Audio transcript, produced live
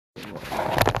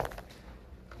right.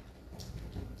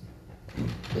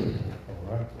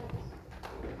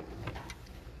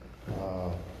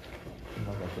 I'm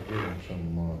not gonna forget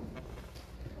some.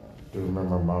 Do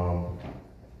remember mom,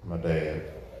 my dad.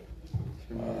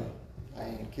 I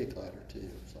ain't a kick ladder too,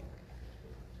 so.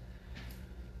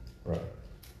 Right.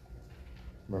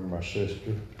 Remember my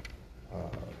sister,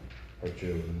 her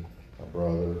children, my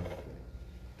brother,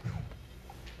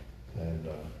 and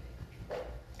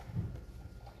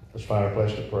let's find a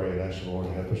place to pray and ask the Lord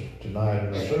to help us tonight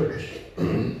in our service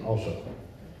also.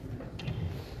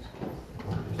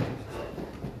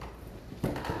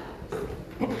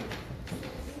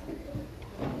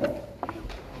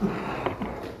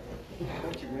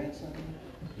 What's your grandson?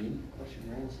 What's your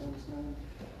grandson's name?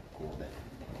 Corbett.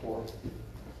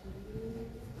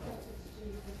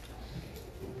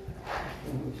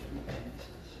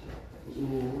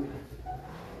 Lord,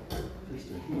 just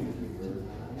a human word.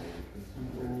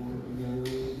 Lord, know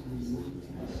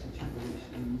the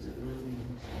situations around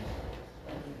us.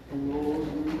 And Lord,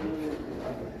 we know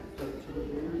up to the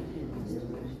very end,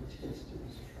 every test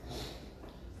is trial.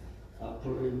 I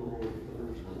pray, Lord,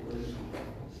 for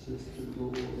my sister,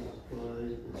 Lord, I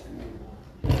pray that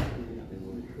you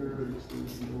will encourage them,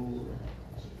 Lord.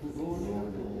 Lord,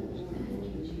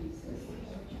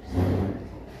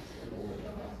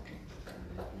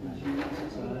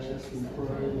 Jesus, I ask and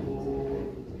pray,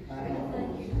 Lord, for the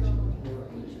power and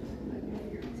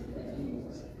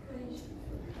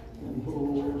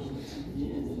Lord, once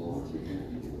again, Lord,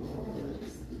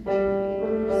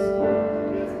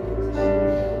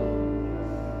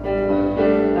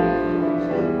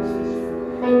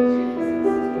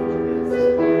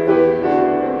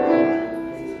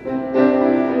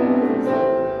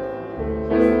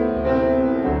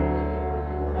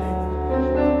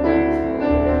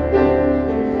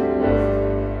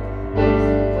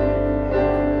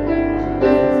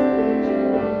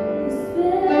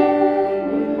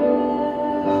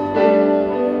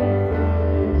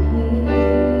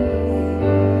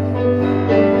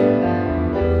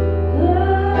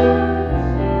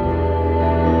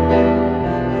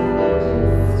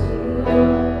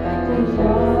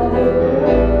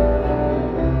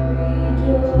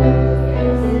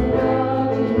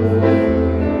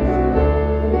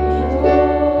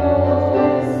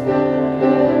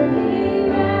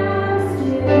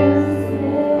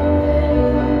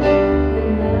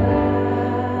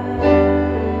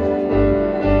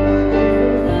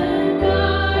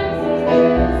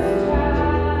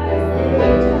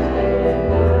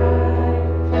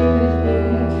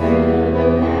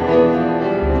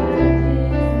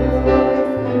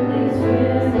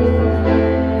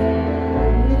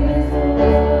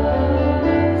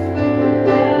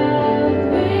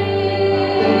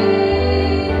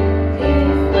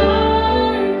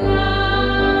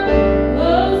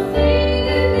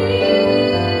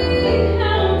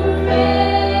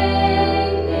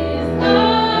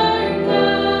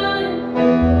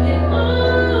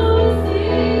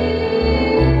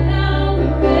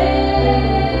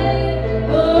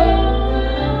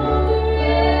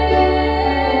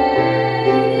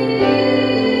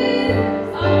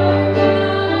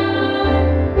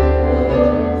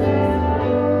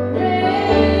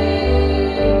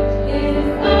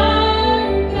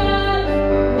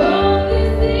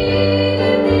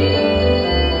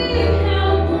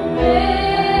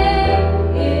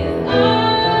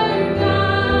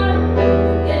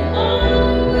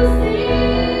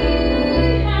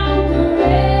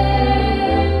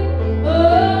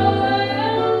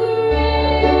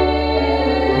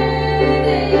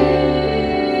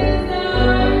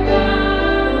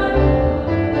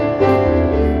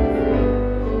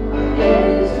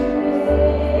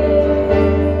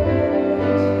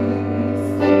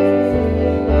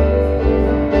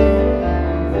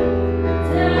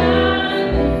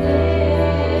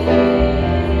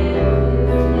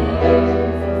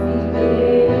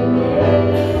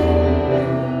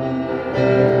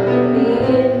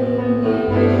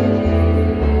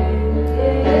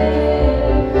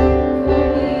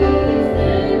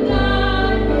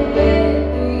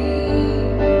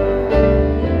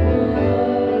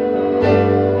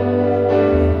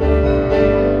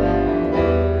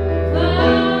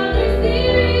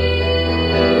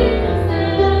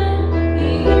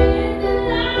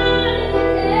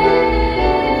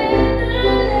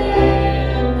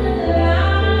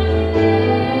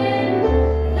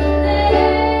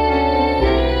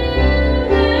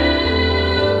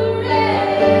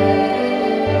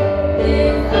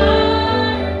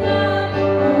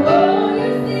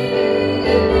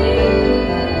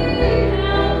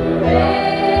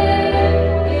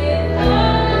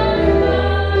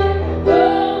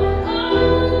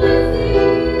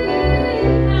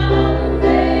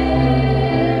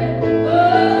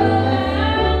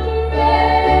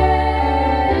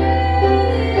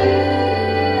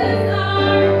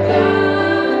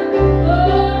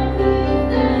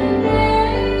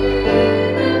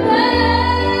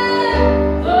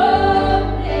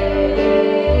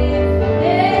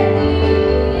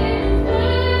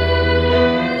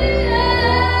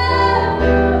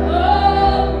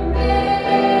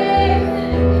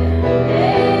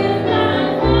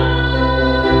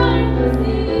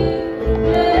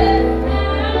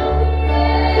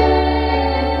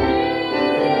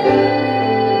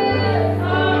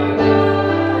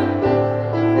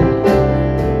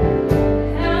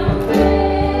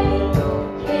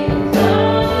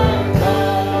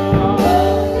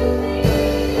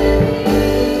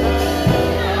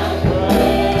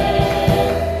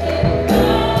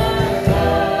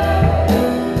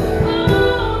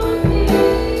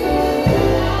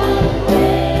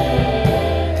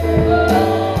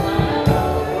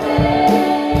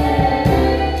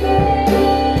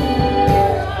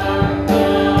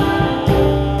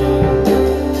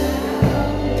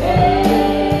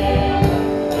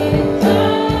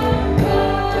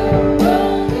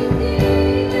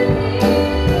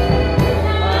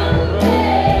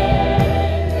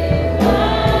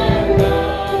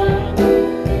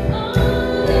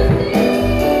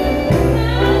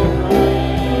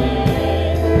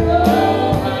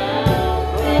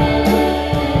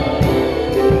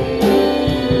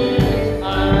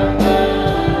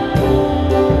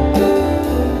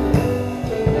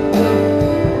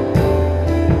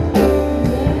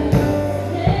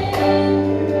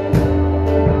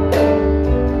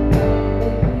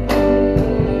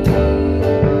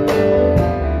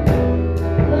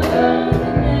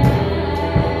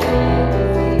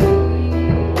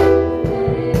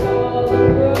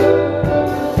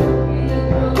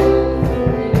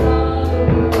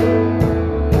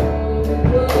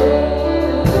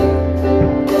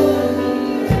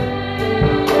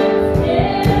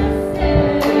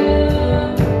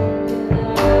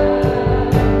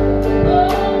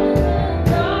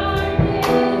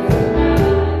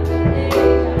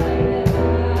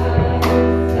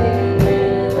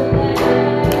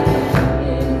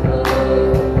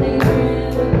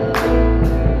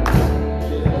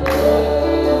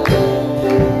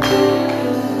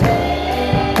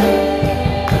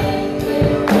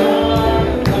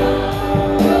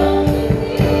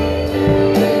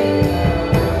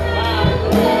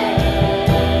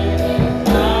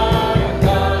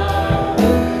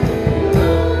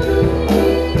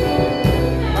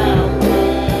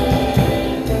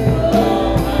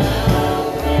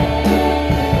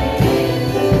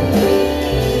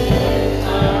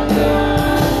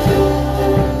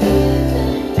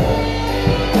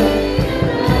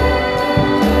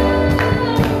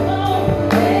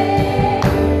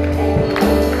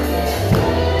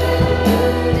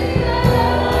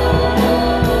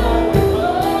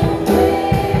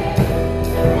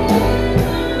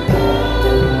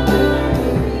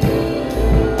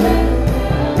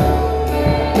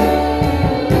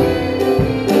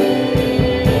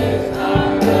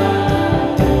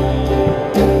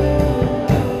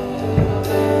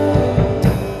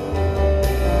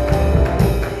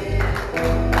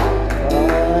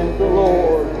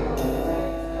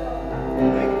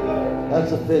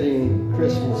 fitting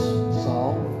Christmas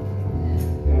song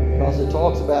because it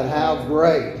talks about how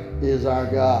great is our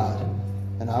God.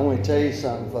 And I want to tell you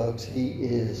something, folks. He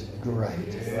is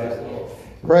great.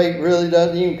 Great really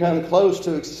doesn't even come close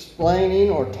to explaining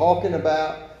or talking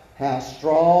about how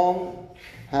strong,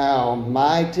 how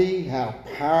mighty, how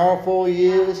powerful He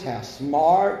is, how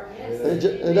smart. It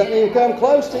doesn't even come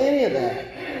close to any of that.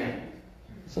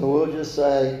 So we'll just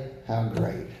say, how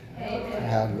great.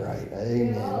 How great.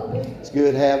 Amen. It's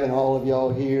good having all of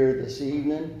y'all here this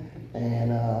evening,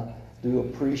 and do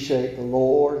appreciate the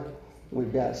Lord.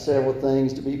 We've got several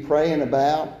things to be praying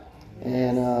about,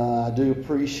 and I do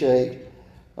appreciate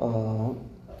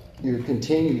your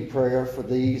continued prayer for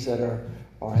these that are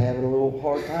having a little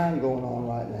hard time going on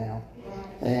right now.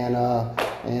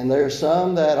 And there's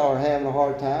some that are having a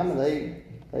hard time, and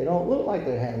they don't look like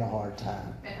they're having a hard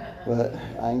time. But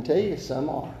I can tell you some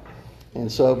are. And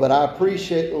so, but I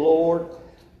appreciate the Lord,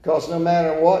 because no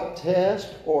matter what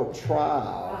test or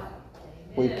trial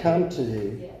we come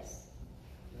to,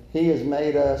 He has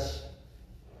made us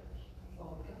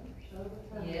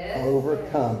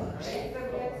overcomers.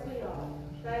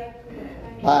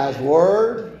 By His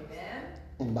Word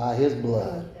and by His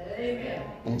blood.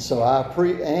 And so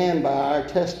and by our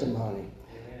testimony.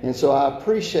 And so I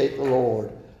appreciate the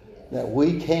Lord that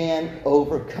we can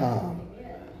overcome.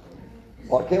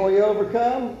 What can we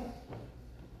overcome?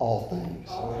 All things.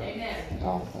 All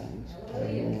things.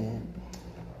 Amen.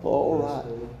 All right.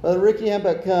 Brother Ricky, how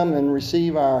about come and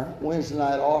receive our Wednesday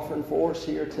night offering for us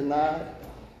here tonight?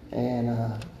 And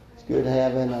it's good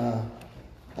having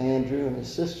Andrew and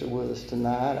his sister with us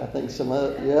tonight. I think some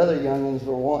of the other youngins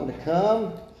were wanting to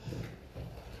come,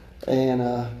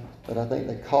 but I think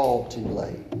they called too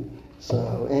late.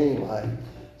 So anyway,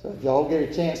 so if y'all get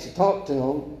a chance to talk to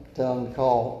them, tell them to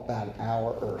call about an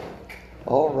hour early.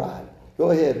 All right.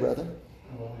 Go ahead, brother.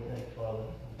 Lord, we thank you, Father,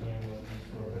 again, Lord, just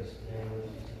for us today, Lord,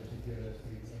 just that you give us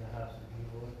in the house of you,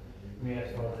 Lord. We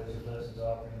ask, Lord, that you bless this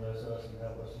offering, bless us, and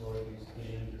help us, Lord, these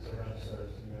kids around the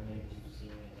service. In your name,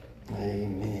 Jesus.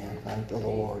 Amen. Thank the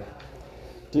Lord.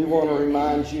 Do want to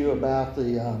remind you about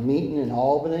the meeting in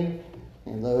Albany,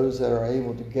 and those that are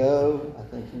able to go. I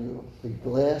think you'll be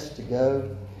blessed to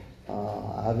go.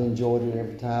 I've enjoyed it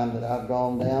every time that I've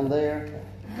gone down there,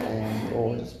 and the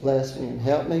Lord has blessed me and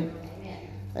helped me.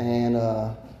 And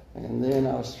then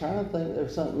I was trying to think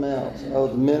there's something else. Oh,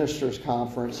 the ministers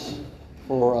conference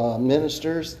for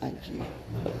ministers. Thank you.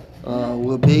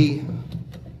 Will be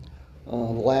the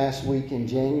last week in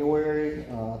January.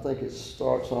 I think it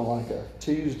starts on like a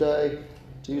Tuesday,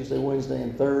 Wednesday,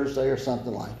 and Thursday, or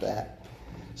something like that.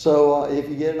 So if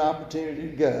you get an opportunity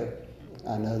to go,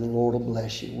 I know the Lord will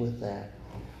bless you with that.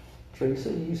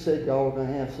 Teresa, you said y'all were going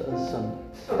to have some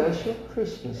special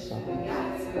Christmas songs.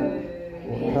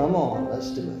 Well, come on,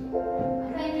 let's do it.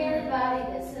 I think everybody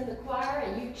that's in the choir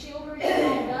and you children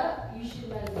stand up, you should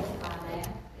know this by now.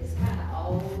 It's kind of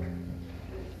old.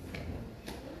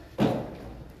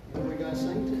 What are we going to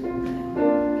sing to?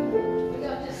 We're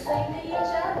going to just sing to each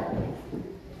other.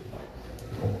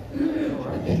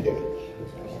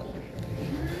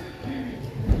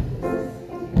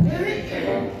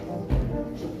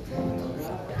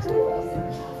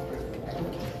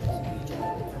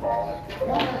 Come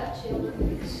up, children.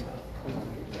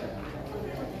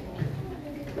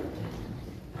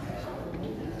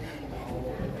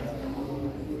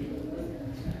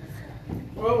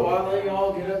 Well, while they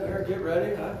all get up there, get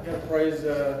ready. I've got a praise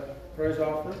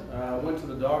offering. I went to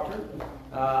the doctor.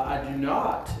 I do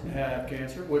not have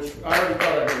cancer, which I already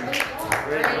thought I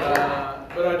did.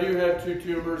 But I do have 2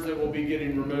 tumors that will be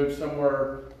getting removed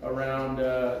somewhere around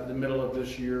the middle of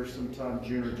this year, sometime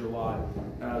June or July.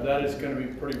 That is going to be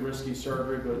pretty risky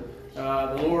surgery, but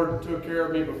the Lord took care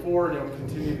of me before, and He'll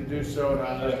continue to do so. And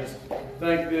I just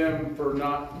thank them for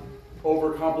not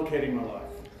overcomplicating my life.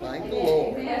 Thank the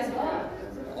Lord. Amen.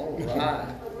 All right.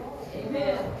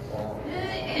 Amen.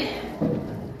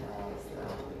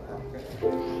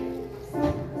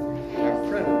 Our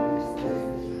printer.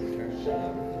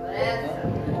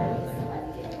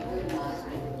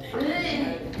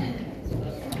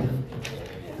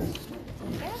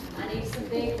 I need some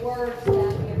big words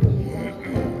down here for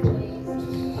you, please.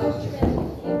 Oh, Trent,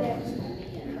 give that to me.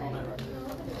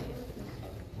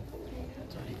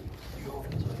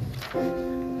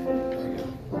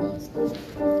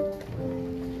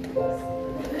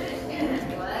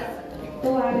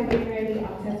 While I'm getting ready,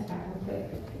 I'll testify real quick.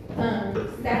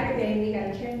 Saturday, we got a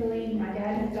trampoline. My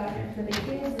dad has gotten it for the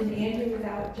kids, and Andrew was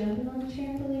out jumping on the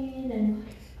trampoline, and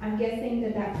I'm guessing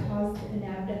that caused an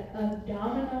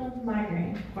abdominal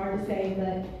migraine. Hard to say,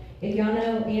 but if y'all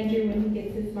know Andrew, when he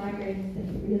gets his migraines,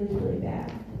 it's really, really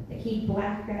bad. It he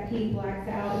blacks out,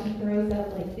 he throws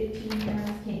up like 15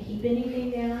 pounds, can't keep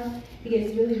anything down. He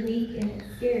gets really weak, and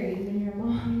it's scary when you're a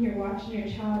mom and you're watching your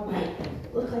child like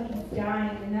look like he's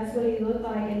dying, and that's what he looked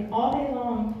like. And all day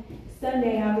long,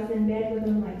 Sunday, I was in bed with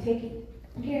him, like taking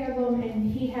care of him,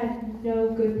 and he had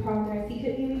no good progress. He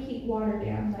couldn't even keep water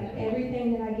down. Like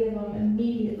everything that I give him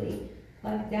immediately,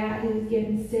 like that, he was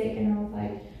getting sick, and I was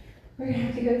like, we're gonna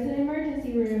have to go to the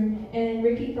emergency room. And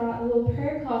Ricky brought a little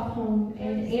prayer cloth home,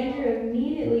 and Andrew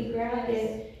immediately grabbed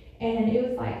it. And it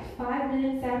was like 5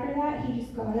 minutes after that, he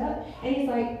just got up and he's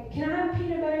like, "Can I have a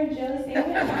peanut butter and jelly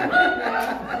sandwich?" And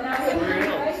I was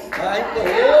like, Thank the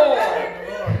Lord.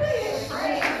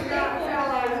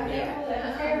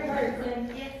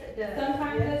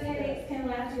 Sometimes those headaches can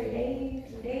last for days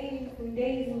and days and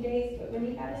days and days, but when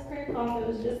he got his prayer cloth, it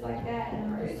was just like that,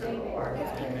 and I'm just thankful for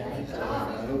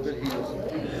God. I hope it heals.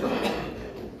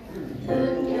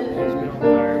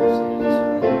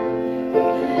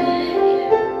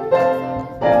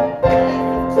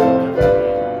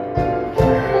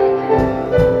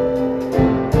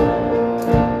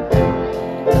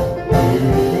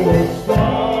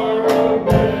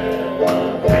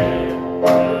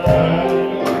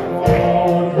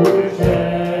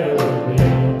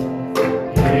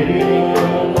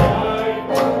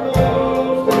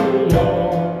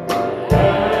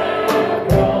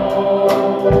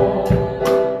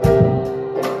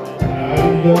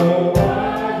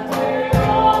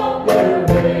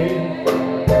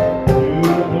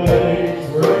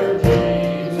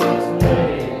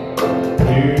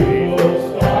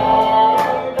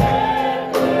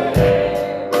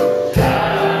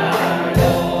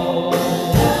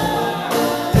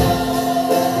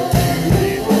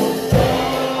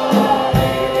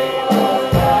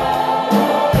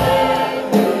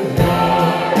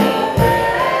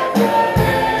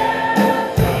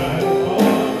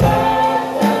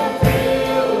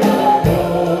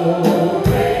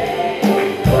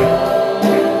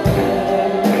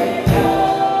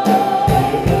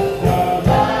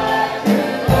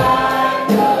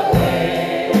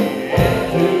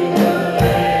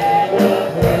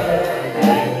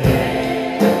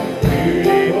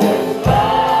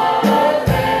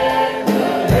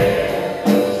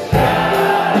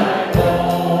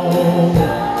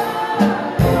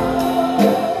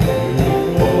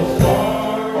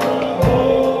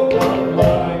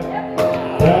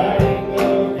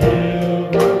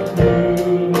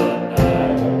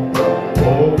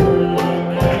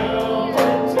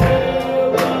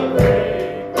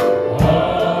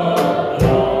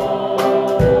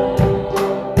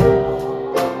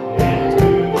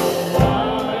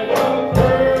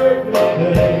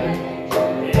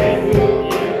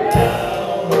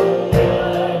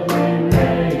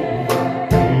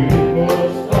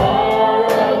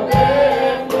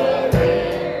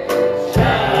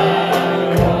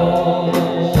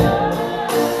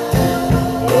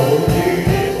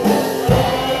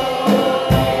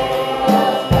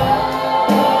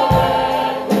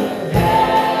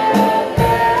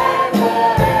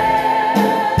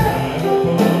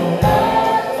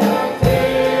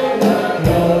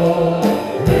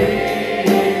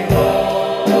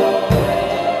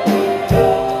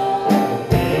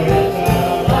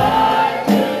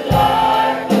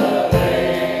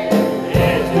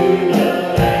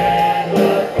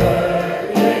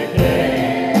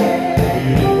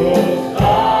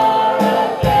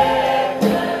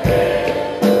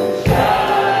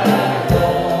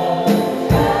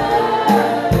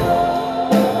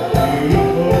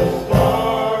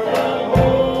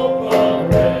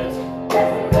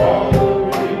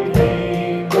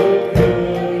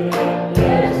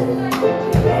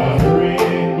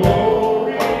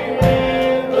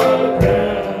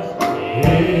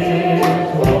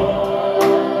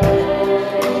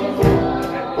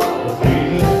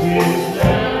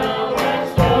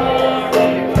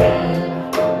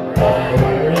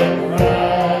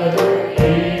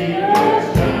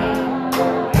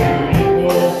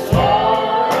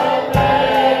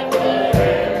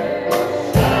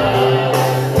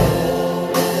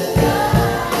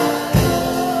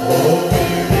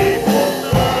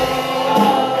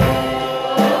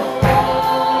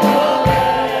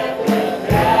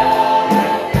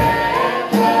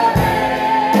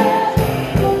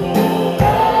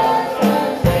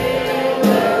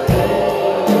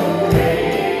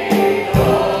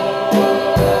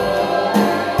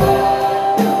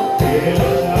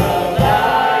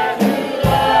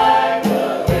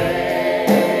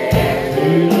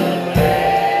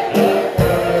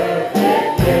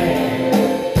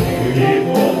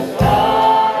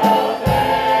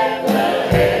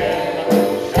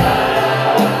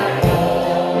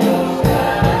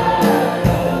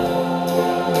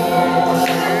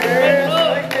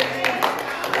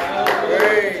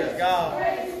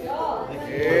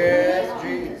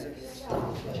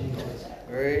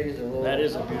 Praise the Lord. That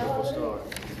is a beautiful start.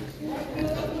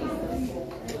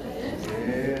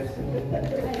 Yes.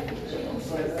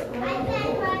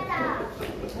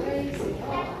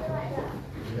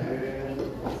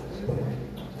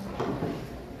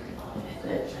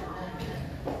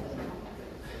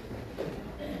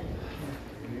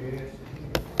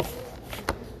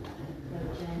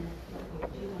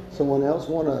 Someone else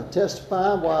want to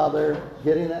testify while they're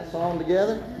getting that song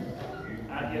together?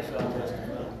 I guess I'll testify.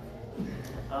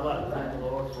 I'd like to thank the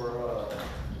Lord for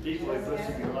these way puts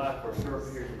in your life for a short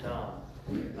period of time.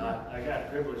 I got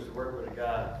privileged to work with a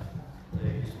guy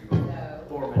that used to be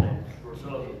foreman for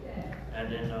Sullivan,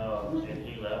 and then and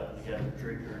he left and he got a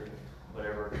tree or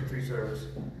whatever tree service,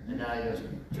 and now he does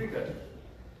tree cutting.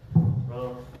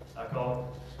 Well, I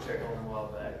called, check on him a while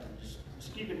back, and just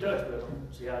keep in touch with him,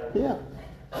 see how they. Yeah.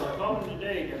 So I called him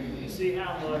today to see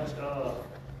how much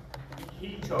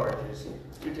he charges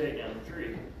to take down the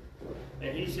tree.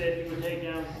 And he said he would take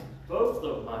down both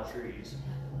of my trees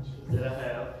that I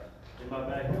have in my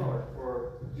backyard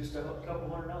for just a couple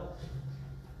 $100.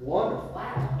 Wonderful.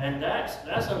 Wow. And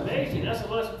that's amazing. That's a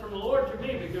lesson from the Lord to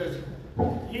me, because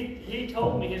he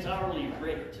told me his hourly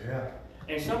rate. Yeah.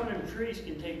 And some of them trees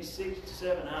can take 6 to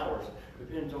 7 hours,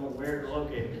 depends on where they're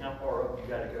located and how far up you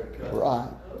got to go to cut. Right.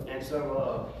 And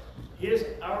so his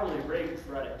hourly rate was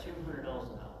right at $200 an hour.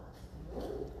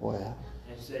 Well,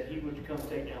 And said he would come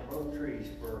take down both trees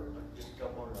for just a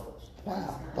couple $100.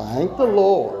 wow. Thank the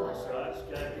Lord. So I just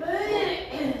got to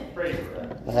praise for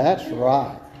that. That's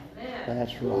right.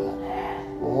 That's right.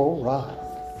 All right.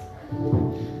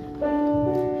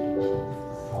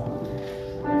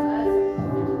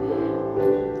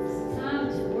 Time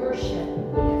to worship.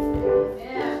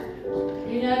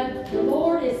 You know, the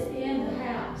Lord is in the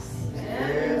house.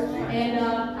 And I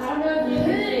don't know if you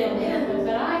can feel him,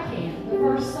 but I can. The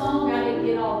first song, I didn't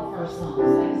get all the first songs,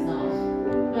 same song.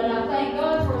 But I thank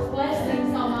God for his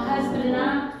blessings on my husband and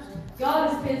I. God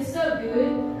has been so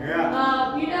good.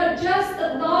 You know, just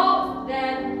the thought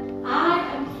that I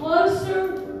am closer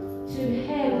to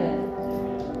heaven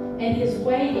and his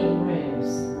waiting rooms.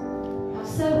 I'm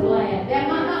so glad. That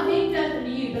might not mean nothing to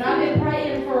you, but I've been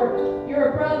praying for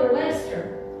your brother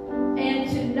Lester. And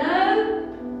to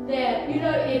know that, you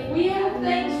know, if we have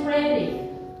things ready,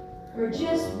 we're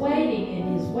just waiting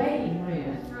in his waiting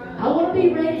room. I want to be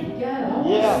ready to go.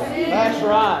 Yeah, that's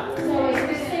right. So as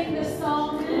we sing this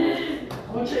song, I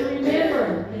want you to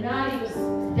remember the night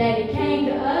that he came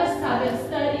to us. I've been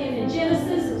studying in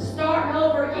Genesis and starting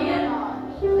over again.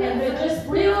 And we're just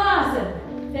realizing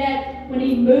that when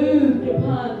he moved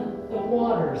upon the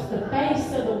waters, the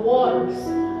face of the waters,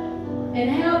 and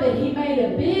how that he made a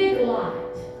big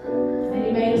light and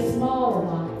he made a smaller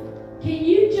light. Can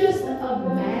you just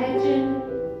imagine,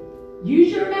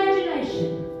 use your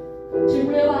imagination to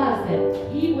realize that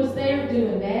he was there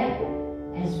doing that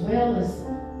as well as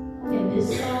in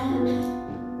this song?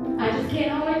 I just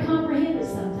can't hardly comprehend it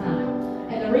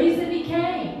sometimes. And the reason he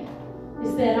came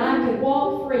is that I could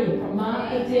walk free from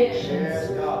my addictions,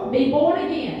 be born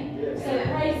again. So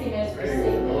praise him as we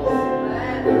sing this.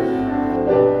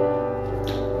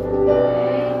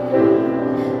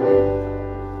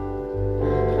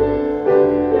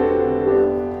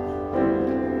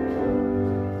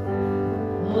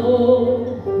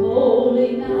 Oh,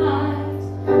 holy night,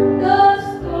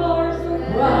 the stars are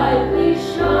brightly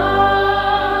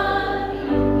shining.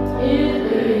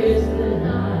 It is the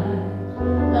night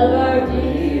of our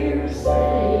dear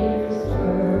Savior's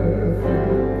birth.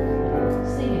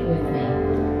 Sing it with me.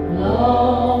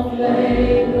 Long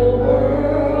lay the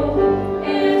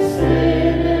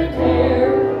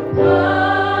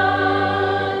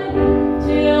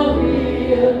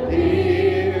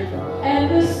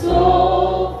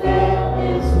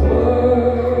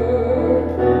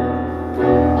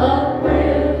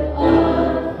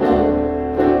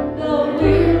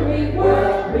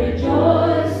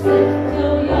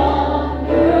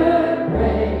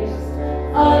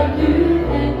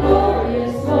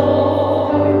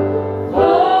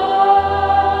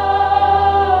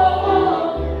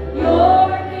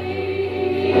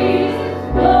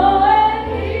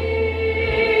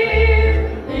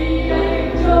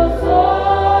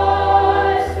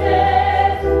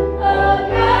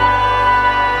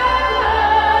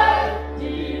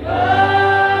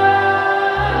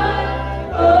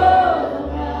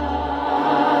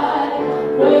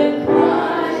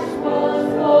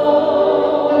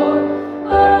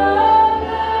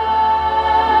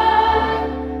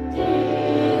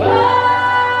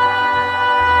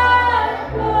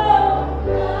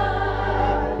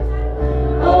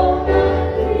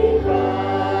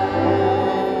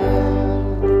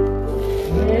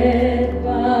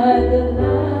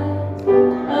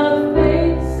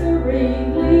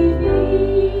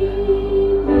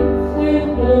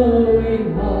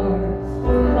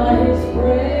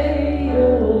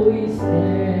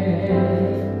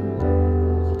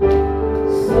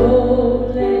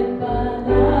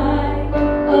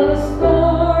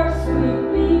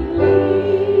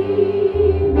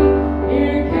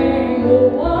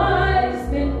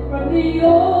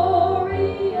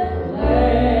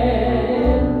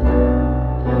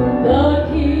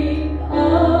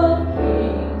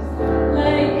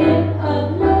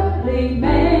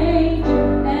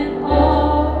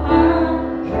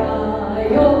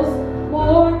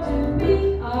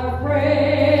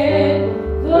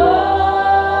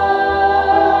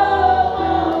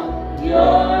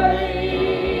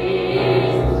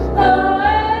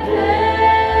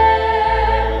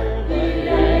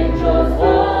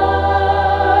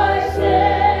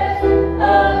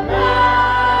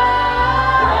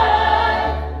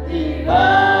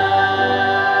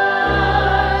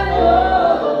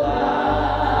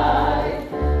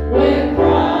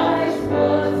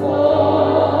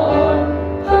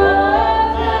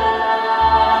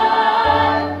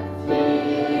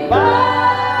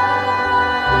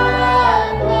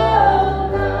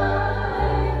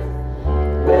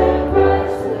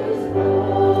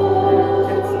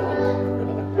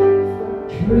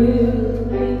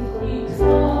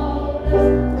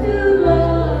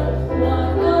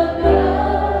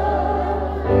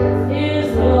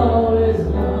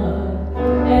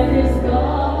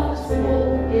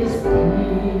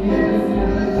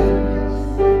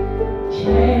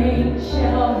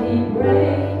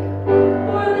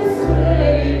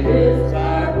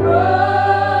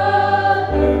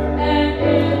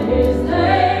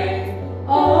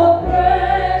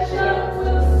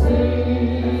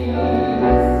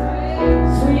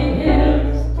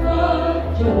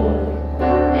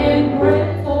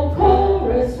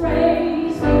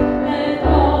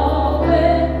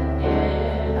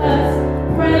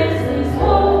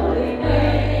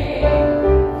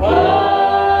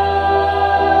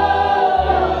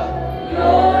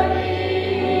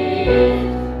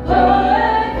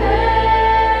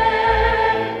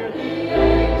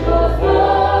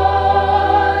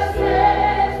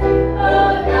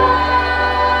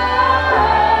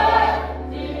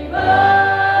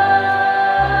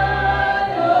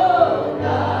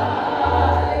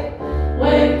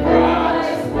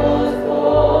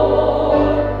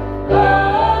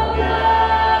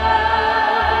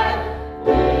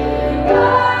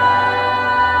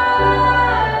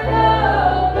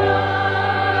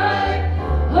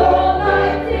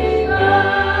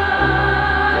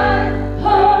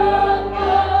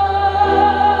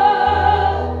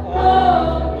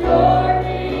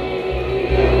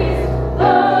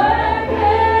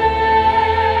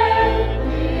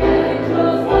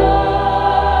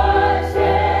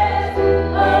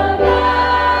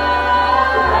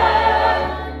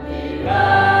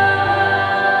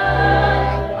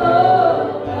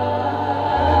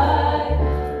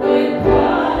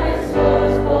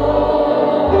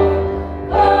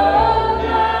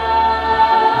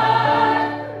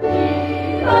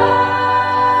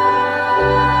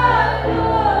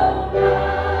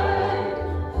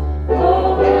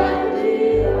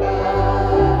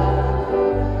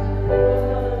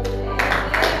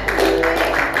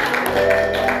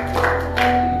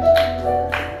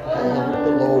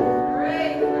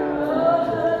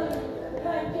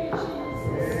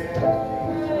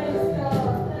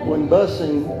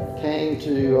busing came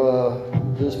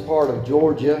to this part of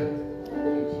Georgia,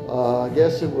 I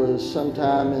guess it was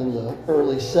sometime in the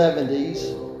early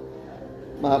 70s.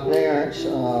 My parents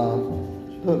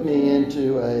put me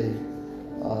into a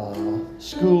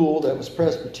school that was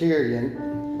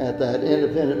Presbyterian at that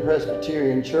independent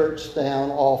Presbyterian church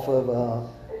down off of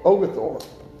Oglethorpe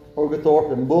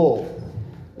and Bull.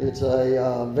 It's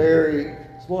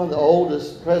it's one of the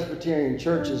oldest Presbyterian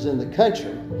churches in the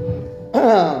country.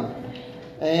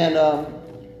 And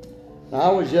I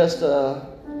was just,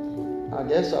 I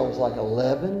guess I was like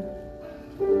 11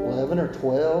 or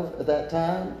 12 at that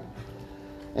time.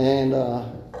 And I'm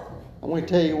going to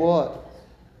tell you what,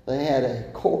 they had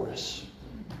a chorus.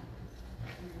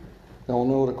 Don't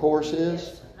know what a chorus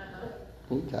is?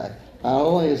 Okay. Not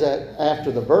only is that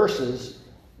after the verses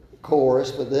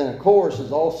chorus, but then a chorus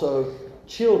is also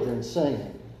children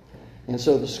singing. And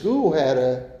so the school had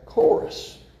a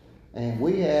chorus. And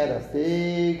we had a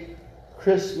big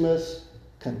Christmas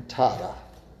cantata.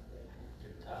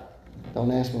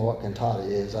 Don't ask me what cantata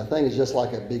is. I think it's just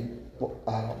like a big,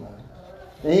 I don't know.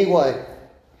 Anyway,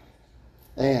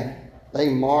 and they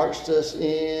marched us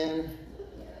in,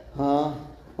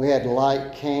 We had to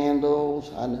light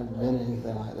candles. I'd never been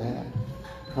anything like that,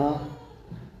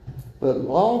 But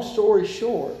long story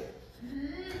short,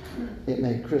 it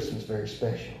made Christmas very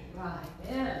special. Right,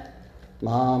 yeah.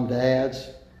 Mom,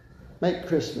 dads, make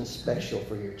Christmas special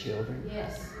for your children.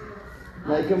 Yes.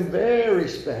 Make them very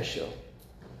special,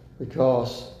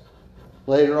 because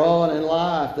later on in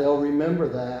life they'll remember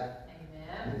that.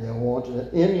 Amen. And they'll want to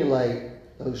emulate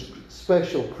those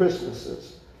special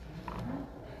Christmases.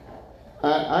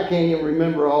 I can't even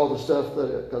remember all the stuff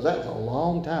because that was a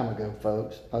long time ago,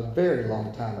 folks. A very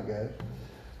long time ago.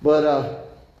 But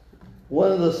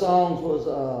one of the songs was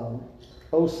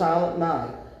 "Oh Silent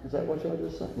Night." Is that what y'all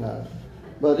just said? No.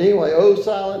 But anyway, "Oh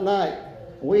Silent Night,"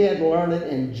 we had to learn it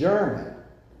in German.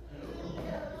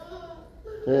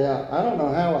 Yeah, I don't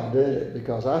know how I did it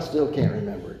because I still can't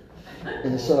remember it.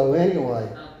 And so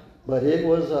anyway, but it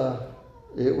was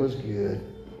good.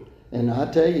 And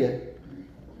I tell you,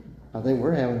 I think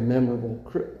we're having a memorable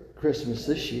Christmas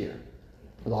this year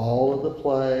with all of the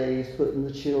plays, putting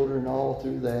the children all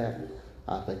through that.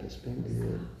 I think it's been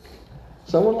good.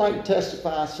 Someone like to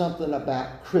testify something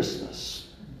about Christmas.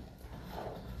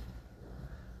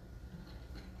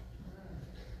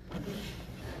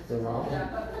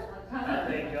 I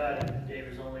thank God He gave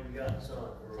His only begotten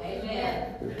Son.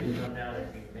 Amen. That He come down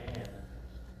and be man.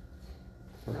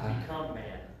 Right. Become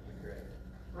man. Correct.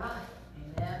 Right.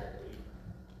 Amen. That He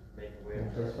make a way of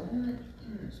perfect.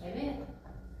 Amen.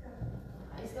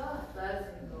 Praise God.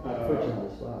 I'll put you on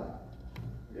the spot.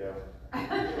 Yeah.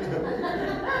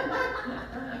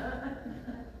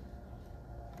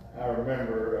 I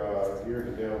remember years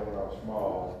ago when I was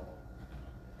small,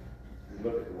 you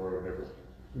look at the world different.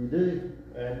 You do.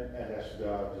 And that's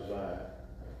God's design.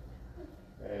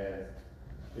 And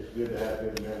it's good to have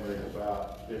good memories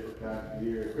about different times of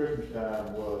year. Christmas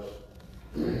time was,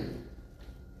 in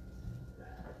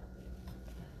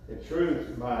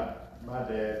truth, my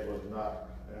dad was not,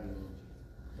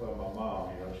 my mom,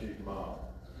 she's mom.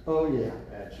 Oh yeah.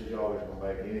 And she's always going to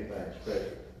make anything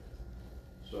special.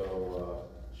 So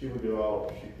she would do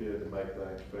all she could to make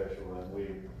things special, and we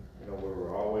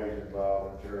were always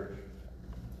involved in church.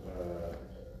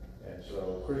 And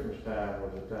so Christmas time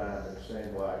was a time that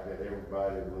seemed like that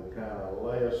everybody would kind of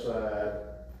lay aside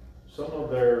some of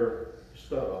their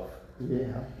stuff.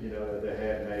 Yeah. That they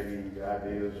had maybe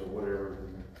ideas or whatever.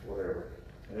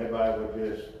 And everybody would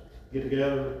just get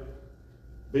together,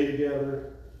 be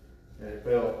together, and it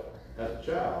felt, as a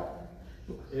child,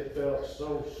 it felt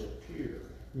so secure.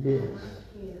 Yes.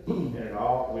 And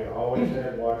we always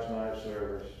had watch night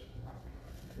service.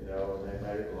 And they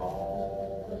made it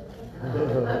long. We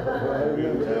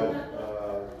would have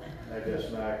maybe a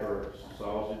snack or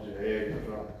sausage and eggs or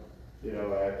something,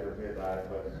 after midnight.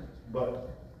 But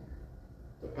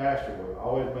the pastor would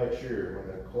always make sure when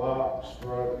the clock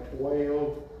struck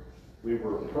 12, we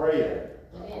were praying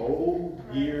the old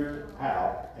year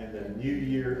out and the new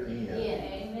year in.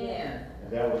 Amen.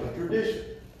 And that was a tradition,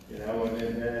 and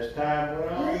then as time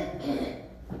went on,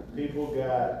 people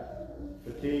got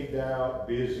fatigued out,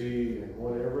 busy, and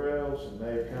whatever else, and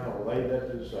they kind of laid that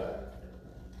to the side.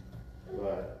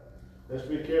 But let's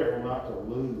be careful not to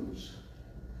lose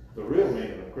the real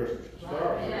meaning of Christmas to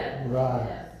start with.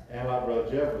 Right. And like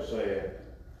Brother Jeff was saying,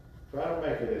 try to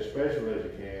make it as special as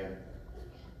you can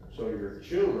so your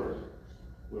children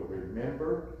will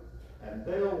remember and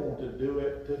they'll want to do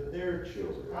it to their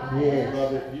children. Yes.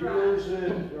 But if you lose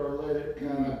it or let it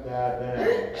kind of die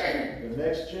down, the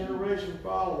next generation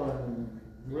following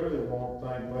really won't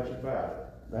think much about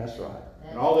it. That's right.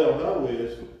 And all they'll know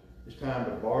is it's time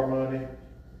to borrow money,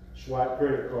 swipe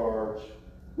credit cards,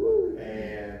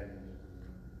 and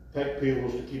take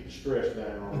pills to keep the stress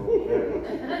down or whatever.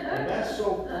 And that's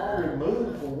so far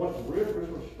removed from what the real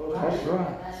Christmas is supposed to be. That's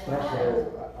right. That's right.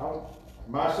 So,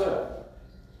 myself,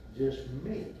 just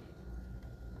me,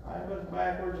 I'm as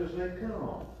backwards as they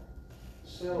come,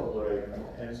 celebrating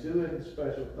and doing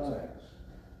special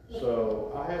things.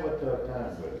 So I have a tough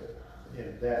time with it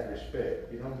in that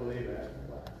respect. You don't believe that?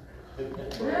 But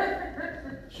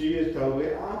she is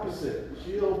totally opposite.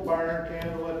 She'll burn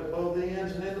candle at both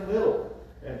ends and in the middle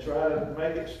and try to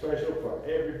make it special for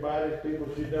everybody, people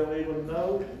she don't even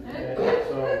know. And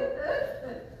so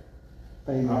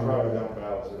Amen. I probably don't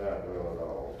balance it out well at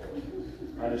all.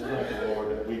 I just thank the Lord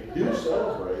that we do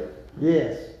celebrate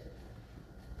Yes.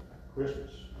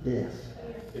 Christmas. Yes.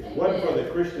 If it wasn't for the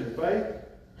Christian faith,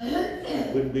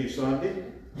 it wouldn't be Sunday, it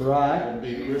Right. wouldn't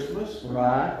be Christmas,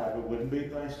 Right. it wouldn't be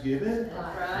Thanksgiving.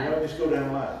 That's You know, just go down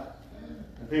the line.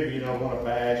 And people, want to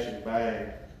bash and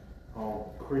bang on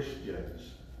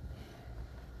Christians.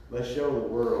 Let's show the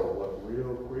world what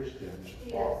real Christians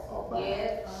are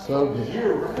about. So good.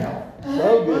 Year round.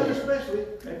 So good. But especially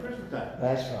at Christmas time.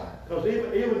 That's right. Because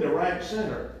even the rank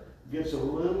sinner gets a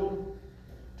little,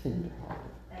 Tender.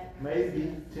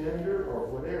 maybe tender or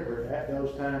whatever at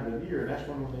those times of year, and that's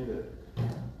when we need to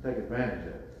take advantage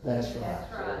of it. That's right.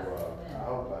 So I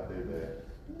hope I do that.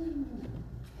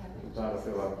 Sometimes I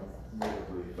feel like I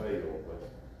miserably fail, but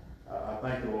I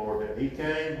thank the Lord that He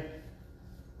came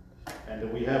and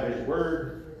that we have His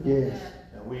Word Yes.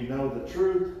 and we know the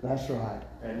truth That's right.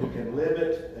 and we can live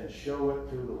it and show it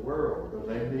to the world because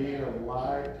they need a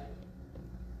light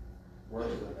worse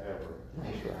than ever.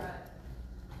 That's right.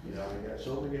 You got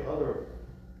so many other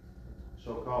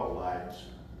so-called lights,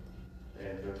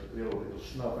 and it'll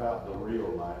snuff out the real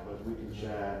light, but we can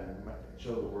shine and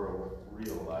show the world what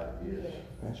real light is.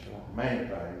 That's right. Main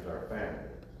things are family.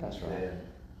 That's right. And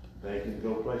they can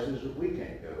go places that we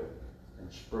can't go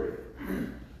and spread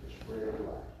the spread of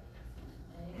light.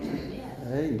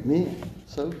 Amen.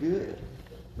 So good.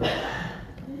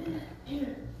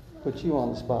 Put you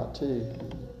on the spot too.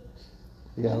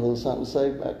 You got a little something to say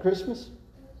about Christmas?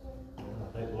 I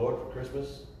thank the Lord for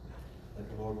Christmas. Thank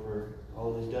the Lord for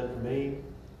all that He's done for me.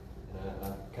 And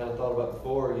I kind of thought about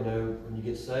before, when you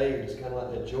get saved, it's kind of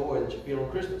like that joy that you feel on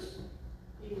Christmas.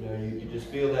 You just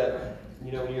feel that,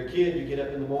 when you're a kid, you get up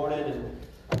in the morning and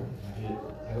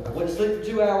I went to sleep for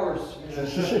 2 hours.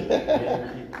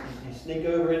 And you sneak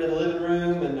over into the living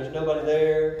room and there's nobody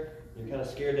there. You're kind of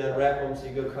scared to unwrap them, so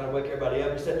you go kind of wake everybody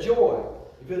up. It's that joy.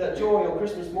 You feel that joy on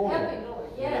Christmas morning.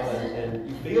 Yes. And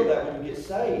you feel that when you get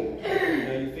saved.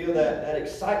 You feel that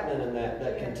excitement and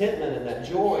that contentment and that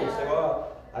joy. You say,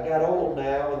 well, I got old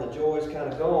now and the joy's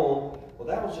kind of gone. Well,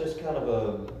 that was just kind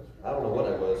of I don't know what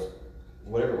it was,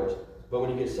 whatever it was. But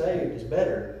when you get saved, it's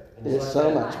better. And It's like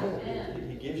so that. much better.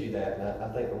 He gives you that, and I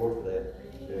thank the Lord for that.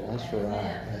 Yeah. That's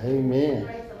right. Amen.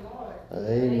 Praise the Lord.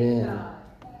 Amen.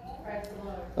 Praise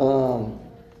the Lord.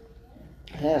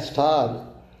 Ask Todd.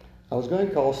 I was going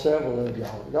to call several of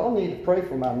y'all. Y'all need to pray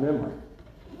for my memory.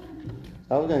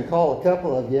 I was going to call a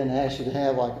couple of you and ask you to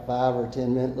have like a 5 or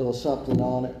 10 minute little something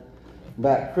on it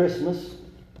about Christmas.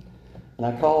 And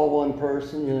I called one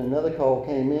person and another call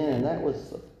came in and that was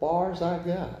as far as I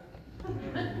got.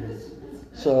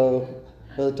 So,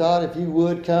 Brother Todd, if you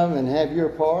would come and have your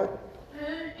part.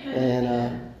 And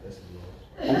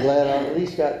I'm glad I at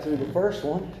least got through the first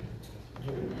one.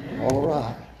 All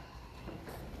right.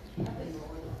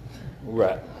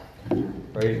 Right.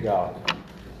 Praise God.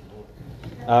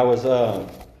 I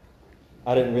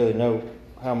didn't really know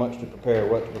how much to prepare,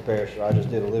 what to prepare, so I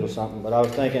just did a little something. But I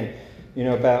was thinking,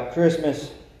 about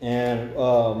Christmas and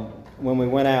when we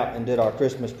went out and did our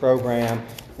Christmas program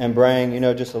and bring,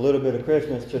 just a little bit of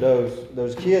Christmas to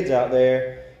those kids out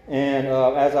there. And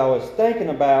as I was thinking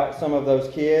about some of those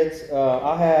kids,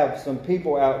 I have some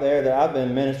people out there that I've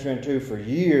been ministering to for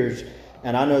years.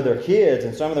 And I know their kids,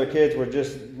 and some of their kids were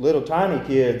just little tiny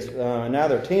kids, and now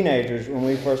they're teenagers when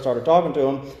we first started talking to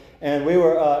them. And we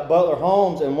were at Butler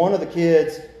Homes, and one of the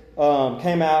kids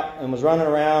came out and was running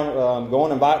around,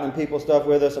 going inviting people stuff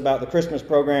with us about the Christmas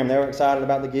program. They were excited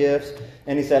about the gifts.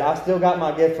 And he said, I still got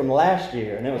my gift from last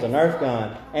year, and it was a Nerf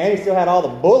gun. And he still had all the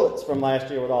bullets from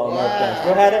last year with all the Nerf guns.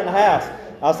 Still had it in the house.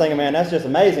 I was thinking, man, that's just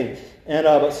amazing. And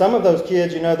but some of those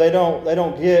kids, they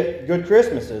don't get good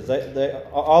Christmases.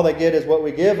 All they get is what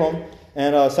we give them.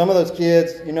 And some of those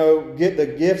kids, get the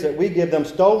gifts that we give them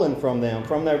stolen from them,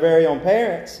 from their very own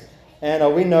parents.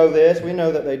 And we know this. We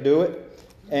know that they do it.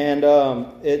 And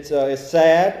it's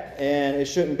sad, and it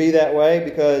shouldn't be that way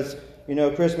because,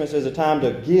 Christmas is a time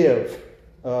to give.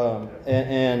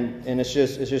 And it's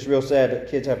just real sad that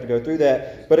kids have to go through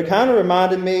that. But it kind of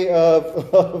reminded me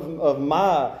of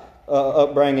my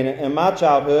upbringing and my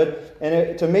childhood.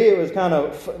 And to me, it was kind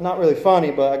of not really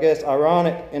funny, but I guess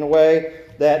ironic in a way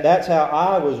that that's how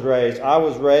I was raised. I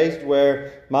was raised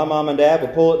where my mom and dad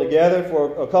would pull it together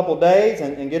for a couple days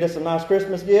and get us some nice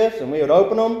Christmas gifts, and we would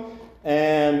open them.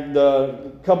 And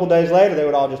a couple days later, they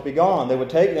would all just be gone. They would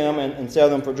take them and sell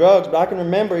them for drugs. But I can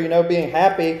remember, being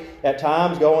happy at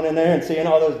times, going in there and seeing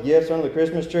all those gifts under the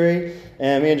Christmas tree.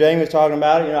 And me and Jamie was talking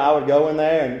about it. I would go in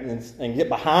there and get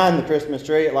behind the Christmas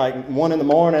tree at like 1 in the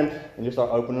morning and just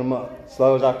start opening them up as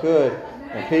slow as I could.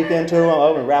 And peek into them,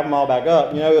 open and wrap them all back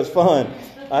up. It was fun.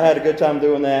 I had a good time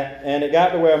doing that. And it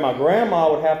got to where my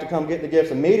grandma would have to come get the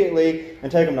gifts immediately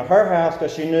and take them to her house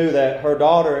because she knew that her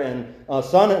daughter and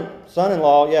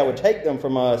son-in-law, would take them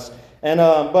from us. And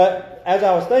but as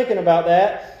I was thinking about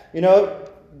that,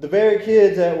 the very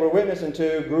kids that we're witnessing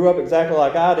to grew up exactly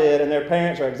like I did, and their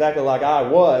parents are exactly like I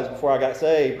was before I got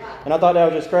saved. And I thought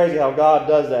that was just crazy how God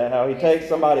does that, how He takes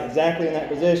somebody exactly in that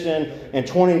position, and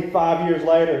 25 years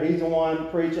later, He's the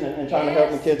one preaching and trying to help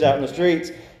the kids out in the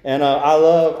streets. And I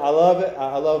love it.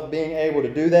 I love being able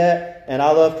to do that. And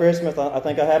I love Christmas. I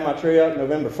think I had my tree up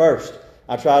November 1st.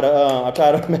 I try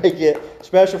to make it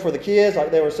special for the kids,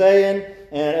 like they were saying.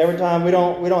 And every time we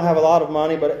don't have a lot of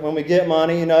money, but when we get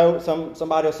money,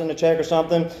 somebody will send a check or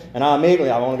something, and I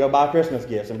want to go buy Christmas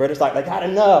gifts. And Britta's like, they got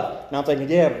enough. And I'm thinking,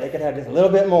 yeah, but they could have just a little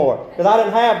bit more, because I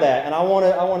didn't have that, and I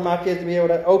wanted my kids to be able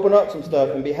to open up some stuff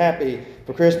and be happy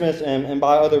for Christmas and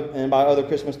buy other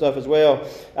Christmas stuff as well.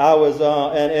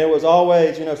 And it was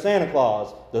always Santa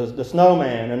Claus, the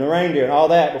snowman and the reindeer and all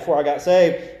that before I got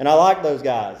saved, and I like those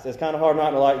guys. It's kind of hard not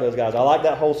to like those guys. I like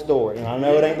that whole story, and I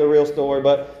know it ain't the real story,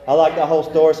 but I like that whole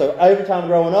story. So every time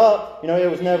growing up, it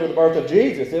was never the birth of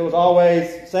Jesus. It was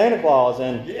always Santa Claus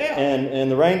and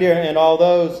the reindeer and all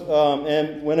those.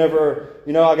 And whenever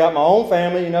I got my own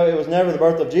family, it was never the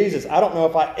birth of Jesus. I don't know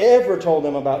if I ever told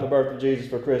them about the birth of Jesus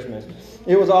for Christmas.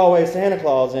 It was always Santa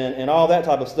Claus and all that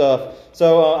type of stuff.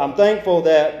 So I'm thankful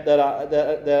that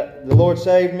the Lord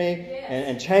saved me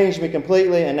and changed me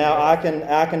completely, and now I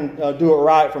can do it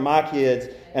right for my kids,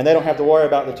 and they don't have to worry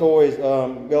about the toys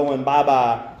going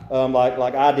bye-bye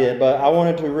like I did. But I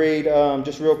wanted to read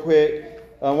just real quick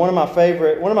one of my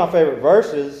favorite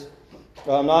verses.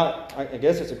 I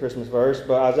guess it's a Christmas verse,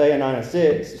 but Isaiah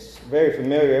 9:6. It's very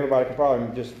familiar. Everybody can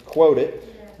probably just quote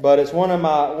it. But it's one of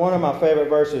my favorite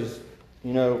verses,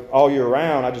 all year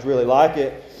round. I just really like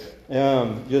it.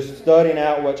 Just studying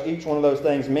out what each one of those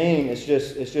things mean, it's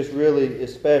really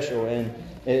special, and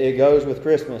it goes with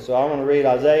Christmas. So I want to read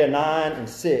Isaiah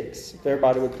 9:6. If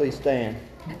everybody would please stand.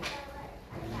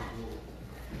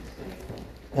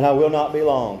 And I will not be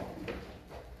long.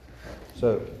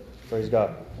 So, praise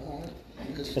God.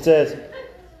 It says,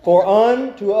 "For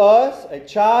unto us a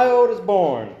child is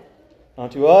born,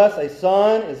 unto us a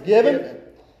son is given,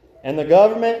 and the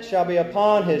government shall be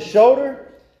upon his shoulder,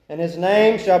 and his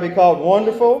name shall be called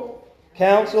Wonderful,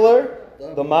 Counselor,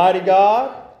 the Mighty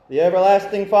God, the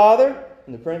Everlasting Father,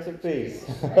 and the Prince of Peace."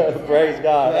 Praise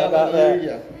God. How about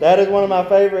that? That is one of my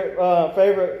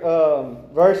favorite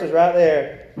verses right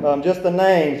there. Just the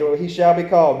names. He shall be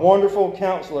called Wonderful,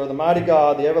 Counselor, the Mighty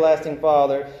God, the Everlasting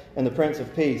Father, and the Prince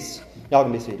of Peace. Y'all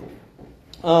can be seated.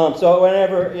 So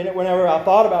whenever I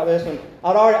thought about this, and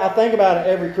I think about it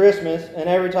every Christmas, and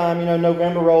every time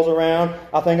November rolls around,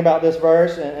 I think about this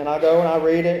verse, and I go and I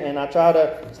read it, and I try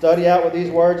to study out what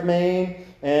these words mean.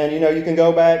 And you can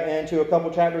go back into a couple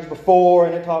chapters before,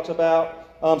 and it talks about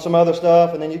some other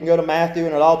stuff, and then you can go to Matthew,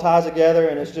 and it all ties together,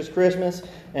 and it's just Christmas,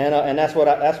 and that's what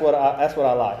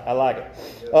I like. I like it.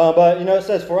 But it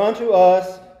says, "For unto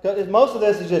us," because most of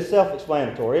this is just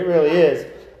self-explanatory. It really is.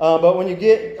 But when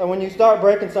you start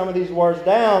breaking some of these words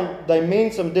down, they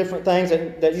mean some different things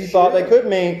that you thought they could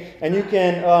mean, and you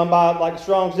can by like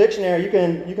Strong's dictionary, you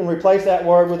can replace that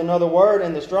word with another word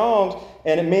in the Strong's,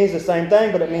 and it means the same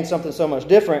thing, but it means something so much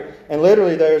different. And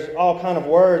literally, there's all kind of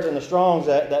words in the Strong's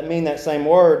that mean that same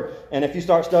word. And if you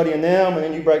start studying them, and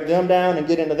then you break them down and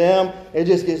get into them, it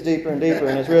just gets deeper and deeper,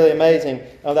 and it's really amazing.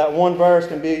 That one verse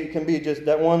can be just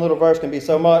that one little verse can be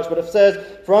so much. But it says,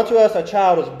 "For unto us a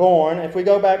child is born." If we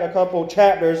go back a couple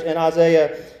chapters in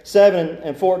Isaiah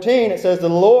 7:14, it says, "The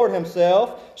Lord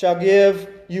Himself shall give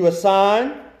you a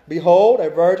sign. Behold, a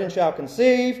virgin shall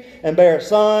conceive and bear a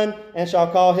son, and shall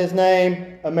call his name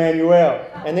Emmanuel."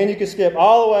 And then you can skip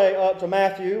all the way up to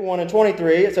Matthew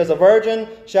 1:23. It says, "A virgin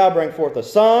shall bring forth a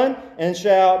son, and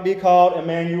shall be called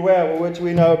Emmanuel," which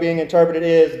we know being interpreted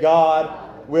is God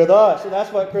with us. So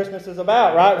that's what Christmas is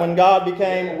about, right? When God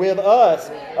became with us.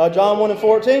 John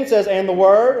 1:14 says, and the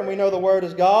Word, and we know the Word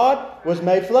is God, was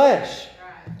made flesh.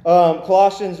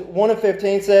 Colossians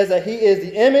 1:15 says that He is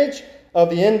the image of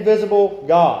the invisible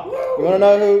God. You want to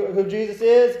know who Jesus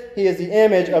is? He is the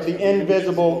image of the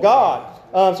invisible God.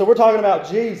 So we're talking about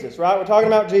Jesus, right? We're talking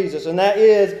about Jesus, and that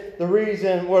is the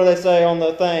reason, what do they say on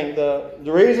the thing?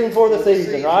 The reason for the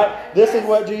season, right? This is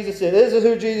what Jesus is. This is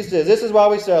who Jesus is. This is why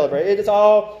we celebrate. It's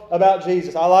all about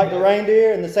Jesus. I like the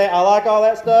reindeer and I like all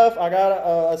that stuff. I got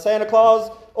a Santa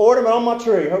Claus ornament on my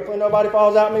tree. Hopefully nobody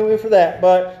falls out at me for that.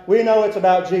 But we know it's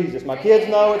about Jesus. My kids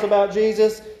know it's about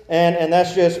Jesus. And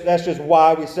that's just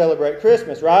why we celebrate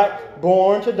Christmas, right?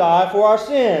 Born to die for our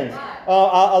sins.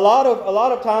 A lot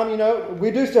of time,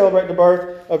 we do celebrate the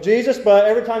birth of Jesus, but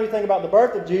every time you think about the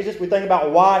birth of Jesus, we think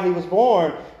about why He was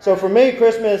born. So for me,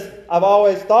 Christmas, I've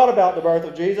always thought about the birth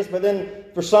of Jesus, but then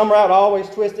for some route, I always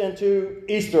twist into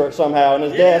Easter somehow, and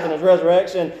His death and His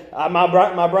resurrection.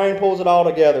 My brain pulls it all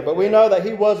together. But we know that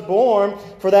He was born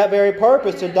for that very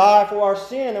purpose, to die for our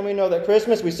sin. And we know that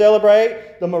Christmas, we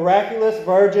celebrate the miraculous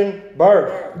virgin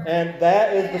birth. And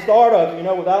that is the start of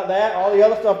it. Without that, all the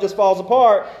other stuff just falls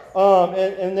apart.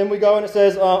 And then we go and it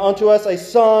says, unto us a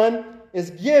son is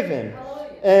given.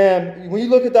 And when you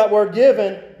look at that word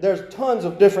given, there's tons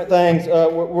of different things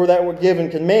where that word given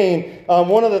can mean.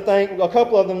 One of the things, a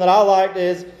couple of them that I liked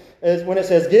is when it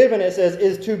says given, it says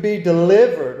is to be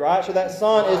delivered, right? So that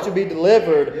son is to be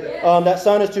delivered. That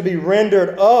son is to be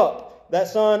rendered up. That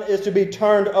son is to be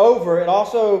turned over. It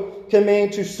also can mean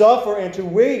to suffer and to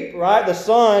weep, right? The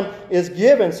son is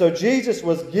given. So Jesus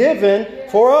was given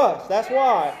for us. That's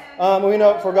why. We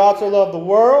know for God so loved the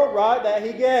world, right, that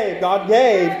He gave. God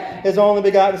gave His only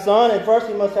begotten Son. And first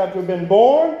He must have to have been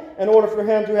born in order for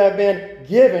Him to have been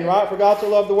given, right? For God so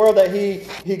loved the world that He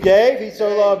gave. He so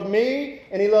loved me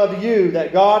and He loved you,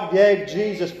 that God gave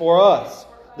Jesus for us.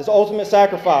 This ultimate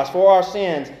sacrifice for our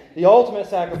sins. The ultimate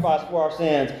sacrifice for our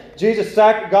sins.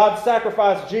 God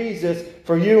sacrificed Jesus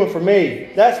for you and for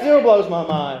me. That still blows my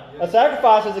mind. A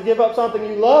sacrifice is to give up something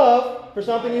you love for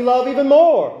something you love even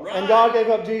more. And God gave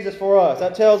up Jesus for us.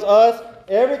 That tells us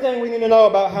everything we need to know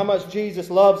about how much Jesus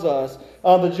loves us.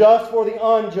 The just for the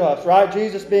unjust, right?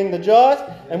 Jesus being the just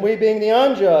and we being the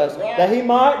unjust. That He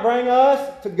might bring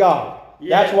us to God.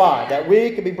 That's why. That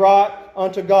we could be brought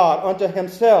unto God, unto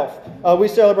Himself. We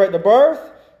celebrate the birth.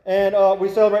 And we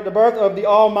celebrate the birth of the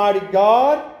Almighty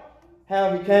God,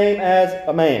 how He came as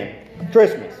a man.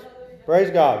 Christmas.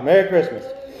 Praise God. Merry Christmas.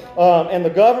 And the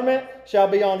government shall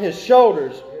be on His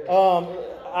shoulders.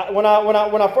 When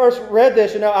I first read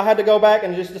this, I had to go back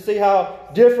and just to see how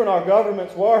different our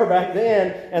governments were back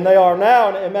then and they are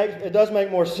now. And it does make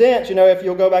more sense, if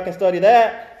you'll go back and study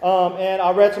that. And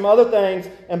I read some other things,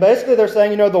 and basically they're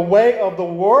saying, the weight of the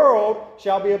world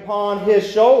shall be upon His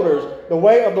shoulders. The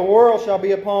weight of the world shall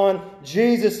be upon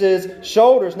Jesus'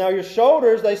 shoulders. Now your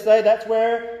shoulders, they say, that's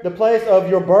where the place of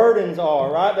your burdens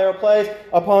are, right? They're placed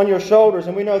upon your shoulders.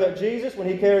 And we know that Jesus, when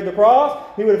He carried the cross,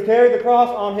 He would have carried the cross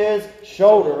on His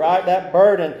shoulder, right? That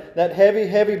burden, that heavy,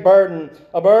 heavy burden.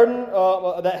 A burden,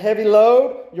 that heavy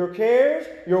load, your cares,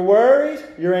 your worries,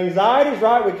 your anxieties,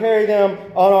 right? We carry them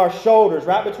on our shoulders,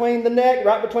 right between the neck,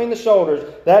 right between the shoulders.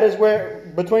 That is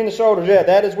where, between the shoulders,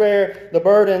 that is where the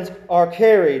burdens are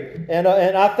carried. And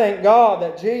I thank God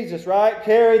that Jesus, right,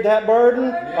 carried that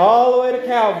burden all the way to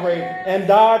Calvary and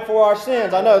died for our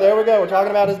sins. I know, there we go. We're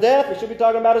talking about His death. We should be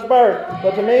talking about His birth.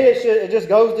 But to me, it just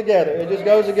goes together. It just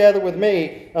goes together with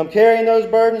me. I'm carrying those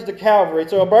burdens to Calvary.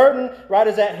 So a burden, right,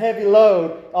 is that heavy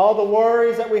load. All the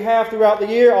worries that we have throughout the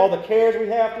year, all the cares we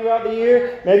have throughout the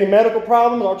year, maybe medical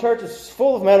problems. Our church is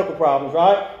full of medical problems,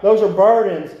 right? Those are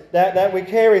burdens that we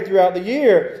carry throughout the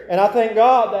year. And I thank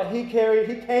God that He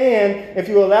can, if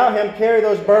you allow Him, carry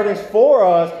those burdens for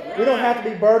us. We don't have to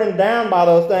be burdened down by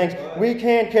those things. We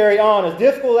can carry on. As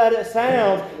difficult as it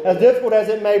sounds, as difficult as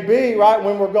it may be, right,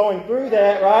 when we're going through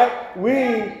that, right,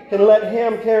 we can let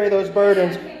Him carry those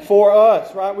burdens for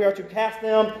us, right? We are to cast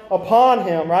them upon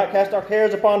Him, right? Cast our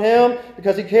cares upon Him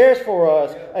because He cares for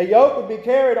us. A yoke would be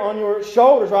carried on your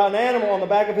shoulders, right? An animal on the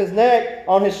back of his neck,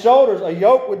 on his shoulders. A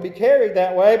yoke would be carried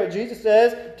that way, but Jesus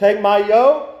says, take my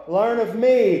yoke, learn of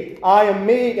me. I am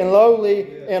meek and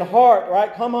lowly in heart,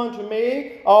 right? Come unto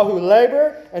me, all who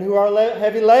labor and who are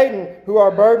heavy laden, who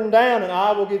are burdened down, and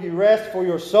I will give you rest for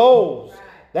your souls.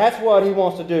 That's what He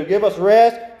wants to do. Give us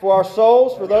rest for our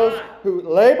souls, for those who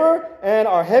labor and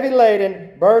are heavy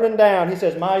laden, burdened down. He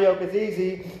says, my yoke is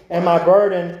easy and my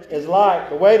burden is light.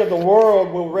 The weight of the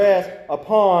world will rest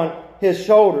upon His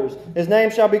shoulders. His name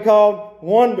shall be called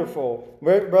wonderful.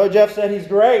 Brother Jeff said he's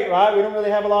great, right? We don't really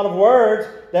have a lot of words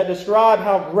that describe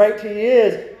how great he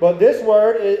is. But this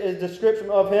word is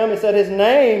description of him. It said his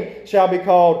name shall be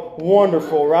called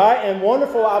wonderful, right? And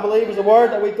wonderful, I believe, is a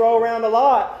word that we throw around a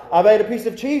lot. I've ate a piece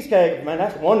of cheesecake. Man,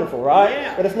 that's wonderful, right?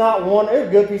 Yeah. But it's not one. It's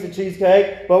a good piece of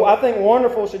cheesecake. But I think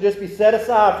wonderful should just be set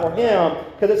aside for him,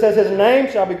 because it says his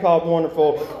name shall be called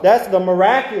wonderful. That's the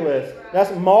miraculous.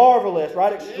 That's marvelous,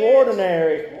 right?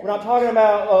 Extraordinary. We're not talking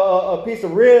about a piece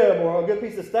of rib or a good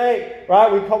piece of steak, right?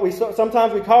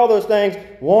 Sometimes we call those things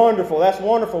wonderful. That's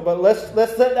wonderful. But let's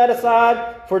set that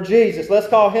aside for Jesus. Let's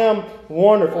call him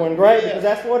wonderful and great, because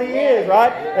that's what he is,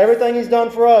 right? Everything he's done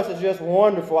for us is just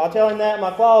wonderful. I tell him that in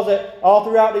my closet all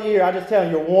throughout the year. I just tell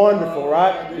him, you're wonderful,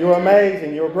 right? You're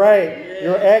amazing. You're great.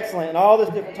 You're excellent. And all this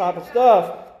different type of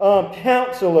stuff.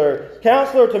 Counselor.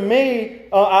 Counselor to me,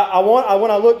 when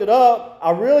I looked it up,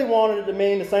 I really wanted it to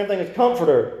mean the same thing as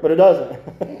comforter, but it doesn't.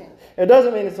 It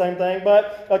doesn't mean the same thing,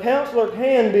 but a counselor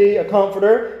can be a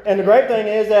comforter, and the great thing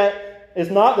is that it's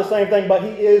not the same thing, but he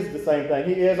is the same thing.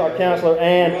 He is our counselor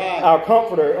and our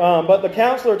comforter. But the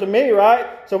counselor to me, right,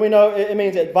 so we know it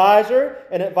means advisor,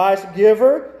 an advice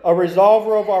giver, a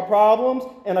resolver of our problems,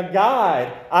 and a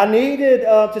guide. I needed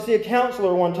to see a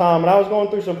counselor one time when I was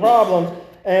going through some problems.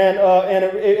 And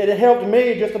it helped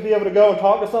me just to be able to go and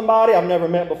talk to somebody I've never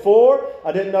met before.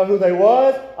 I didn't know who they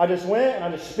was. I just went and I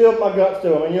just spilled my guts to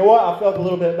them. And you know what? I felt a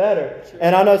little bit better.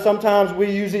 And I know sometimes we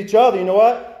use each other. You know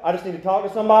what? I just need to talk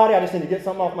to somebody. I just need to get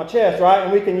something off my chest, right?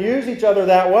 And we can use each other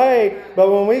that way.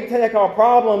 But when we take our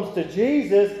problems to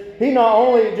Jesus, he not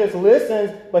only just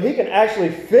listens, but he can actually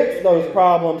fix those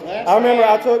problems. I remember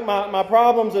I took my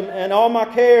problems and all my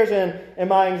cares and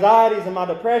my anxieties and my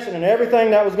depression and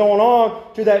everything that was going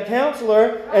on to that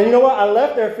counselor. And you know what? I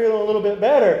left there feeling a little bit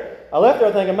better. I left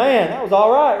there thinking, man, that was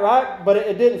all right, right? But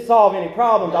it didn't solve any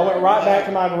problems. I went right back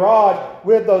to my garage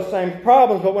with those same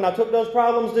problems. But when I took those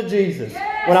problems to Jesus,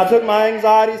 when I took my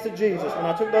anxieties to Jesus, when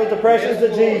I took those depressions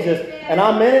to Jesus, and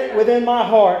I meant it within my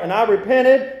heart, and I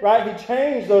repented, right? He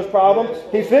changed those problems.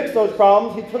 He fixed those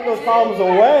problems. He took those problems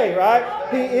away, right?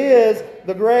 He is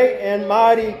the great and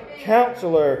mighty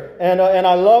counselor. And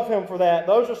I love him for that.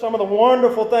 Those are some of the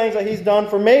wonderful things that he's done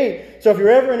for me. So if you're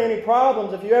ever in any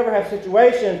problems, if you ever have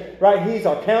situations, right, he's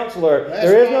our counselor.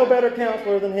 There is no better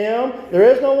counselor than him. There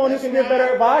is no one who can give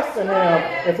better advice than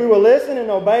him. If we will listen and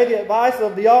obey the advice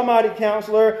of the almighty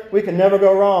counselor, we can never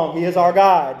go wrong. He is our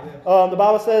guide. The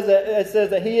Bible says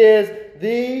that he is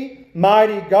the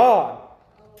mighty God.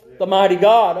 The mighty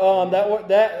God.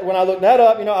 That when I look that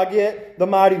up, I get the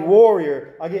mighty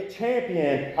warrior. I get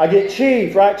champion. I get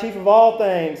chief, right? Chief of all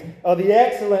things. The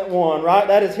excellent one, right?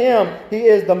 That is him. He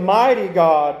is the mighty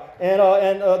God. And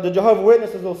the Jehovah's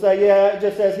Witnesses will say, yeah, it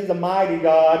just says he's a mighty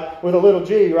God with a little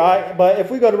g, right? But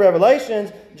if we go to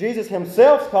Revelations, Jesus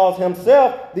himself calls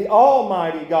himself the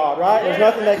almighty God, right? There's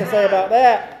nothing they can say about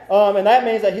that. And that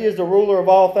means that he is the ruler of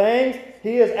all things.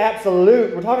 He is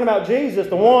absolute. We're talking about Jesus,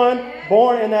 the one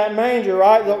born in that manger,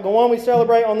 right? The one we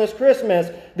celebrate on this Christmas.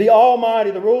 The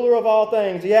Almighty, the ruler of all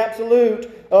things, the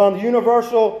absolute, the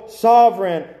universal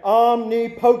sovereign,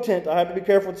 omnipotent. I have to be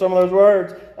careful with some of those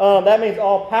words. That means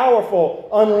all-powerful,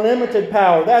 unlimited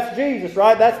power. That's Jesus,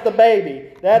 right? That's the baby.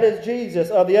 That is Jesus,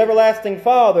 the everlasting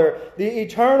Father, the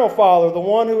eternal Father, the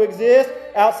one who exists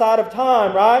outside of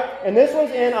time, right? And this was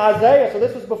in Isaiah, so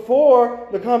this was before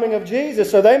the coming of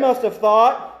Jesus. So they must have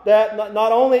thought that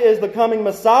not only is the coming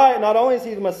Messiah, not only is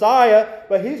he the Messiah,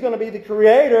 but he's going to be the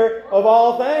creator of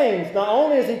all things. Not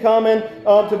only is he coming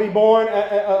to be born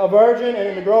a virgin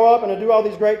and to grow up and to do all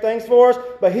these great things for us,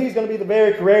 but he's going to be the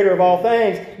very creator of all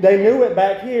things. They knew it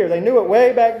back here. They knew it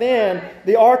way back then.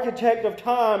 The architect of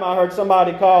time, I heard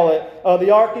somebody call it. The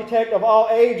architect of all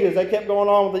ages. They kept going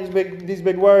on with these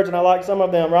big words, and I like some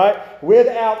of them, right?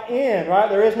 Without end, right?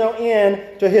 There is no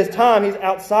end to his time. He's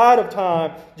outside of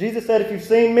time. Jesus said, if you've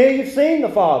seen me, you've seen the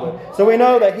Father. So we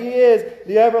know that he is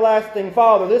the everlasting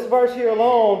Father. This verse here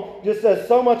alone just says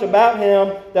so much about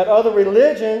him that other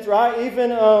religions, right, even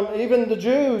the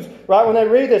Jews, right, when they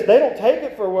read this, they don't take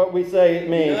it for what we say it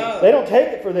means. No. They don't take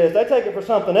it for this. They take it for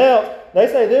something else. They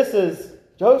say this is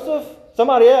Joseph,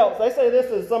 somebody else. They say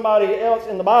this is somebody else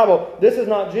in the Bible. This is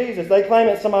not Jesus. They claim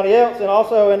it's somebody else. And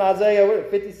also in Isaiah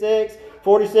 56,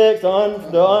 46,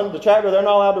 the chapter they're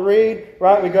not allowed to read,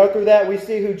 right? We go through that. We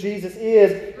see who Jesus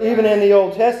is, even in the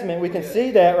Old Testament. We can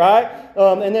see that, right?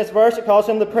 In this verse, it calls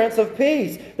him the Prince of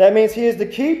Peace. That means he is the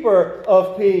keeper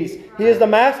of peace. He is the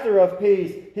master of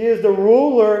peace. He is the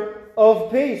ruler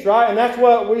of peace, right? And that's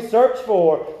what we search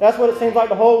for. That's what it seems like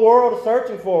the whole world is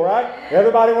searching for, right?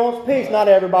 Everybody wants peace. Not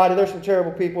everybody. There's some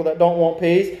terrible people that don't want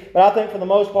peace. But I think for the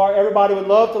most part, everybody would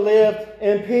love to live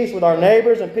in peace with our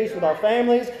neighbors, and peace with our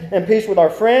families, and peace with our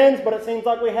friends. But it seems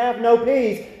like we have no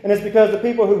peace. And it's because the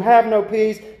people who have no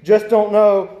peace just don't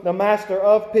know the master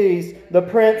of peace, the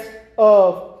Prince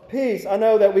of Peace. I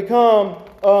know that we come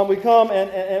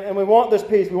and we want this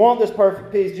peace. We want this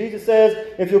perfect peace. Jesus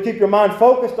says, if you'll keep your mind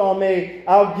focused on me,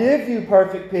 I'll give you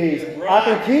perfect peace. I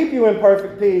can keep you in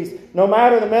perfect peace. No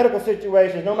matter the medical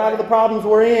situations, no matter the problems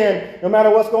we're in, no matter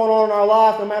what's going on in our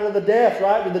life, no matter the deaths,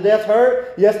 right? Do the deaths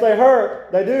hurt? Yes, they hurt.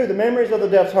 They do. The memories of the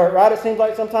deaths hurt, right? It seems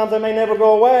like sometimes they may never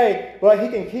go away, but He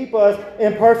can keep us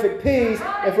in perfect peace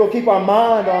if we'll keep our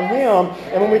mind on Him.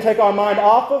 And when we take our mind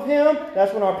off of Him,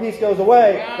 that's when our peace goes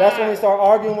away. That's when we start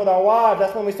arguing with our wives.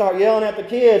 That's when we start yelling at the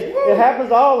kids. It happens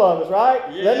to all of us, right?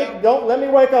 Yeah. Let me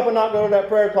wake up and not go to that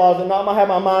prayer closet and not have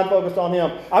my mind focused on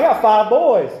Him. I got 5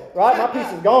 boys, right? My peace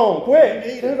is gone quick.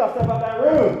 As soon as I step out that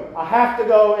room, I have to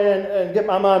go and get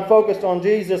my mind focused on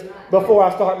Jesus before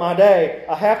I start my day.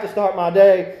 I have to start my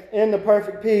day in the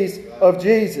perfect peace of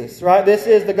Jesus, right? This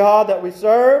is the God that we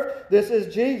serve. This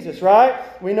is Jesus,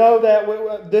 right? We know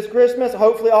that this Christmas,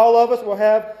 hopefully all of us will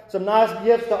have some nice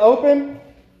gifts to open.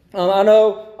 I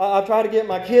know I try to get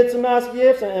my kids some nice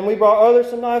gifts, and we brought others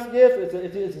some nice gifts.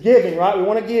 It's giving, right? We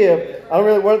want to give. I don't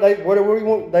really. What do we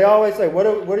want? They always say, "What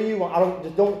do you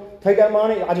want?" Don't take that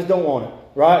money. I just don't want it,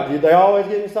 right? They always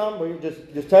give me something. We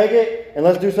just take it and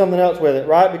let's do something else with it,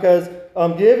 right? Because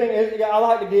giving is. I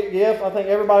like to get gifts. I think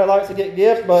everybody likes to get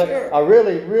gifts, but I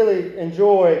really, really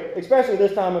enjoy, especially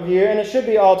this time of year, and it should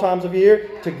be all times of year,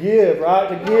 to give, right?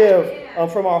 To give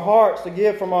from our hearts, to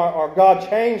give from our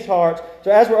God-changed hearts.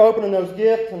 So as we're opening those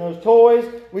gifts and those toys,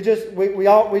 we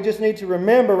just need to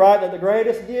remember, right, that the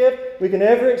greatest gift we can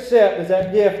ever accept is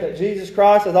that gift that Jesus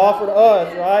Christ has offered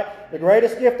us, right? The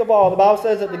greatest gift of all. The Bible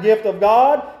says that the gift of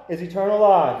God is eternal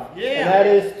life. And that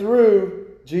is through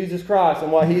Jesus Christ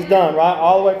and what He's done, right?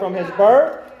 All the way from His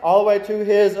birth, all the way to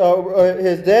His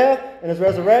death and His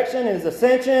resurrection, His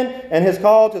ascension, and His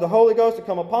call to the Holy Ghost to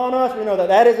come upon us. We know that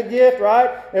that is a gift, right?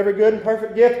 Every good and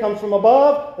perfect gift comes from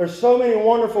above. There's so many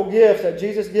wonderful gifts that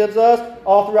Jesus gives us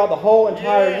all throughout the whole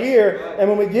entire year. And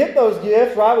when we get those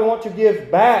gifts, right, we want to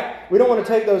give back. We don't want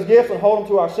to take those gifts and hold them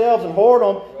to ourselves and hoard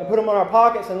them and put them in our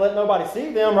pockets and let nobody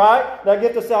see them, right? That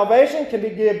gift of salvation can be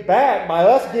given back by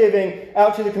us giving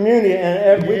out to the community.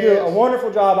 And we do a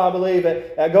wonderful job, I believe,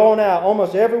 at going out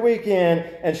almost every weekend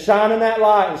and shining that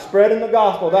light and spreading the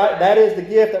gospel. That is the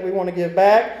gift that we want to give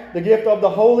back. The gift of the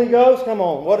Holy Ghost. Come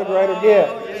on, what a greater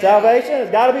gift. Salvation has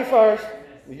got to be first.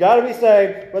 You got to be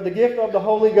saved. But the gift of the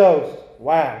Holy Ghost.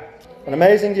 Wow. An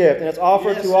amazing gift, and it's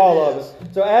offered to all of us.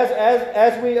 So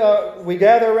as we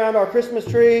gather around our Christmas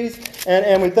trees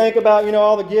and we think about,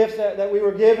 all the gifts that we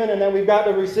were given and that we've got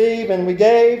to receive and we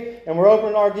gave, and we're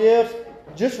opening our gifts,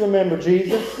 just remember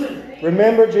Jesus.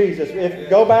 Remember Jesus.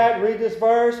 Go back, read this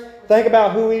verse, think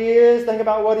about who He is, think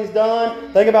about what He's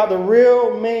done, think about the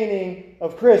real meaning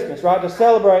of Christmas, right? To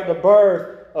celebrate the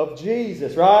birth of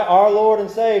Jesus, right? Our Lord and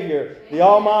Savior, the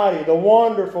Almighty, the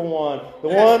Wonderful One, the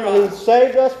one who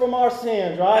saved us from our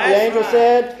sins, right? The angel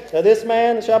said that this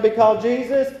man shall be called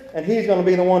Jesus, and He's going to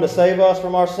be the one to save us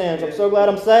from our sins. I'm so glad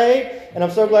I'm saved, and I'm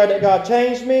so glad that God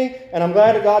changed me, and I'm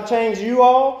glad that God changed you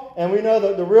all, and we know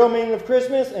the real meaning of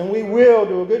Christmas, and we will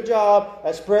do a good job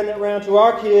at spreading it around to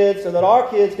our kids so that our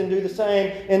kids can do the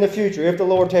same in the future if the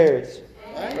Lord tarries.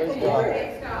 Praise God.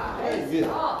 Very good.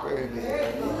 Very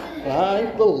good.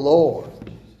 Thank the Lord.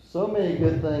 So many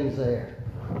good things there.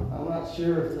 I'm not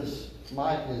sure if this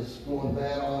mic is going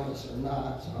bad on us or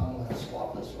not, so I'm going to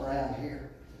swap this around here.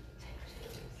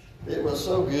 It was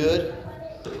so good.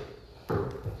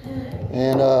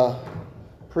 And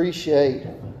appreciate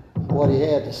what he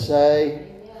had to say.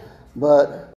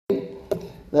 But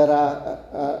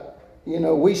that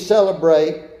we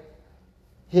celebrate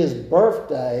his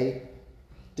birthday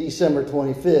December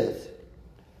 25th.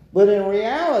 But in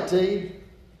reality,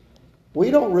 we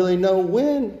don't really know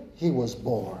when he was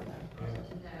born.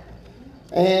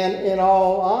 And in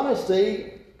all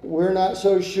honesty, we're not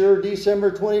so sure December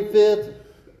 25th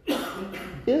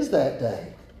is that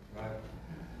day.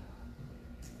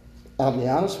 I'll be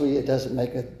honest with you, it doesn't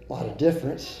make a lot of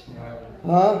difference.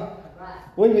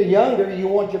 When you're younger, you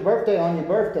want your birthday on your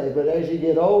birthday, but as you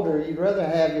get older, you'd rather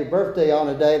have your birthday on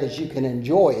a day that you can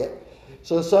enjoy it.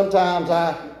 So sometimes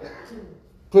I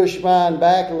push mine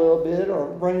back a little bit or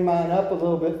bring mine up a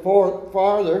little bit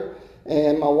farther.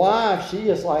 And my wife, she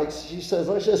says,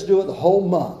 let's just do it the whole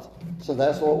month. So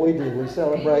that's what we do. We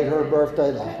celebrate her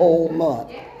birthday the whole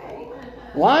month.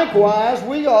 Likewise,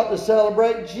 we ought to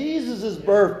celebrate Jesus'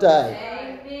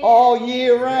 birthday all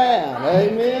year round.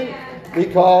 Amen.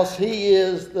 Because he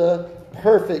is the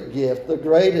perfect gift, the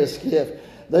greatest gift.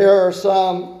 They're a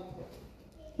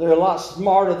lot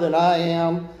smarter than I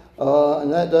am,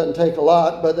 and that doesn't take a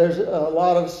lot, but there's a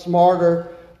lot of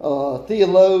smarter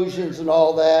theologians and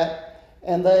all that,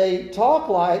 and they talk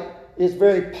like it's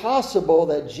very possible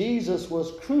that Jesus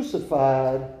was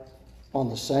crucified on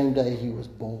the same day he was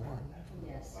born.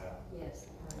 Yes. Yes.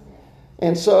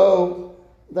 And so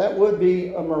that would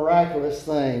be a miraculous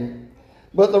thing.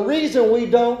 But the reason we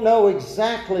don't know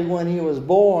exactly when he was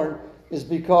born is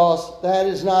because that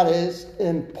is not as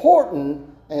important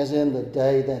as in the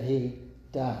day that he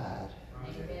died.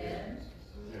 Amen.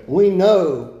 We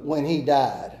know when he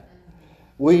died.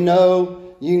 We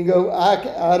know, you can go,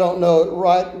 I don't know it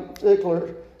right in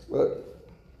particular, but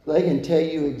they can tell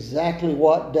you exactly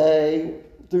what day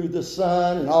through the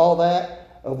sun and all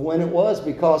that of when it was,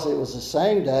 because it was the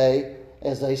same day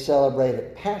as they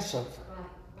celebrated Passover.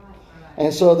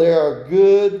 And so there are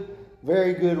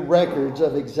very good records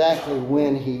of exactly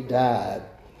when he died.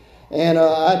 And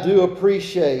I do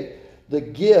appreciate the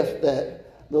gift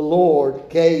that the Lord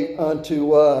gave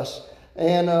unto us.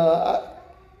 And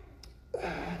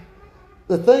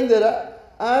the thing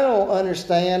that I don't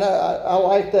understand, I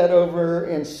like that over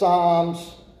in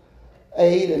Psalms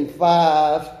 8 and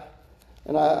 5.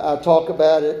 And I talk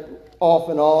about it off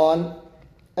and on,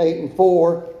 8 and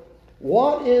 4.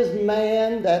 What is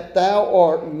man that thou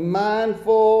art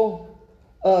mindful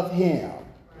of him?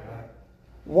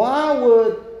 Why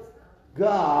would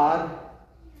God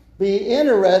be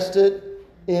interested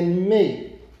in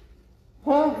me?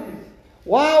 Huh?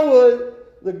 Why would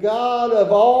the God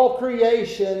of all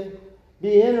creation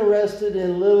be interested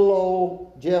in little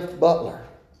old Jeff Butler?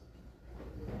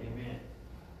 Amen.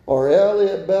 Or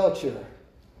Elliot Belcher?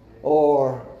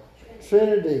 Or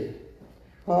Trinity?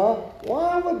 Huh?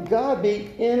 Why would God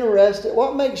be interested?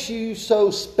 What makes you so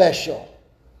special?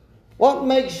 What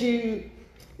makes you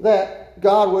that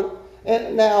God would...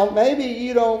 And now, maybe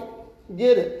you don't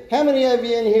get it. How many of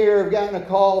you in here have gotten a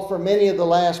call from any of the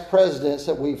last presidents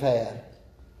that we've had?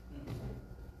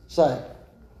 Say,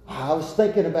 I was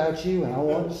thinking about you and I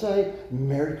wanted to say,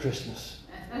 Merry Christmas.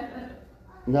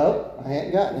 Nope, I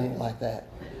ain't gotten anything like that.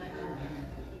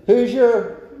 Who's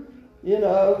your,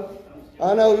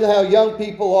 I know how young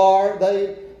people are.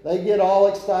 They get all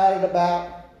excited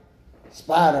about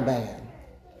Spider-Man,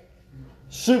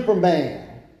 Superman.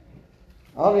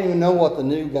 I don't even know what the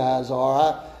new guys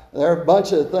are. There are a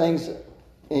bunch of things.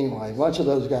 Anyway, a bunch of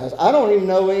those guys. I don't even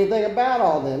know anything about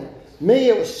all them. Me,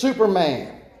 it was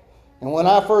Superman. And when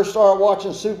I first started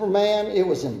watching Superman, it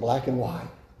was in black and white.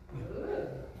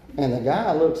 And the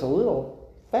guy looks a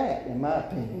little fat, in my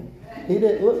opinion. He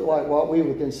didn't look like what we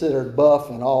would consider buff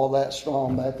and all that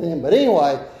strong back then. But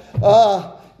anyway,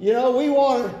 we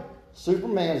wanted...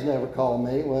 Superman's never called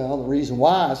me. Well, the reason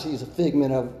why is he's a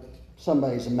figment of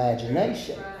somebody's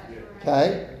imagination.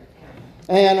 Okay?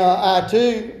 And I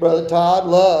too, Brother Todd,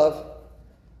 love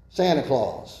Santa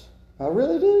Claus. I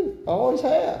really do. I always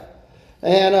have.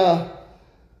 And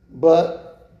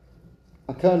but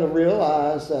I come to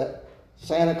realize that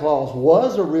Santa Claus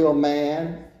was a real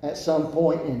man at some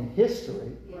point in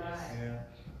history.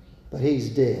 But he's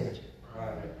dead.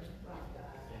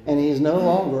 And he's no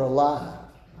longer alive.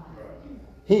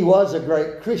 He was a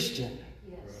great Christian.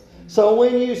 So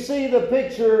when you see the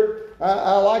picture,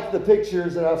 I like the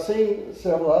pictures that I've seen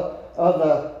several of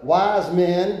the wise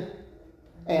men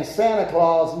and Santa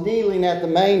Claus kneeling at the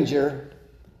manger.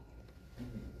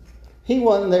 He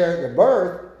wasn't there at the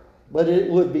birth, but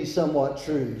it would be somewhat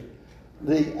true.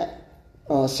 The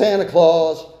Santa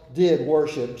Claus did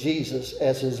worship Jesus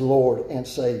as his Lord and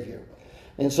Savior.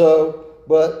 And so,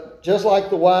 but just like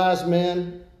the wise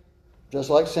men, just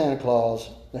like Santa Claus,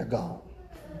 they're gone.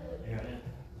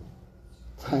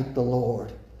 Thank the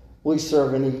Lord. We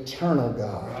serve an eternal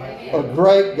God, a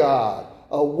great God,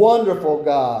 a wonderful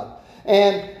God.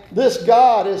 And this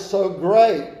God is so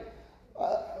great.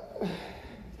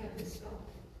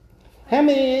 How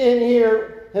many in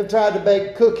here have tried to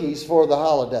bake cookies for the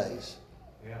holidays?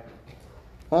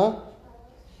 Huh?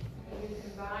 You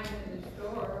can buy them in the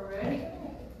store already.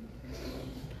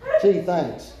 Gee,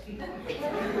 thanks.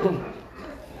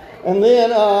 And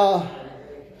then,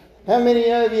 how many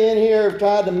of you in here have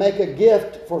tried to make a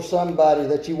gift for somebody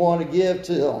that you want to give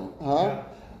to them? Huh?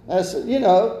 That's,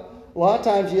 a lot of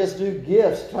times you just do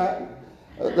gifts.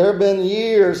 There have been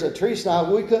years at Teresa and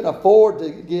I, we couldn't afford to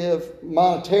give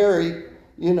monetary,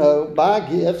 buy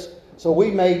gifts. So we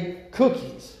made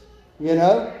cookies,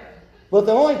 But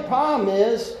the only problem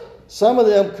is some of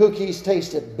them cookies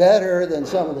tasted better than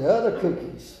some of the other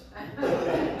cookies.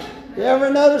 You ever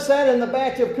notice that in the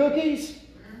batch of cookies?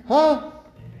 Huh?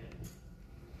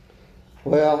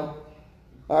 Well,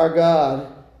 our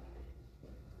God,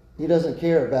 He doesn't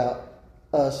care about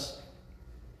us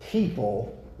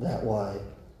people that way.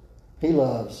 He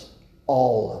loves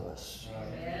all of us.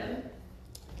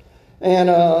 And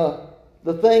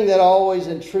the thing that always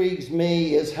intrigues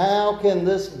me is how can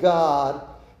this God,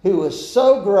 who is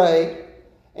so great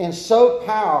and so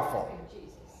powerful,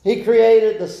 He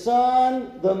created the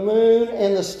sun, the moon,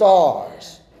 and the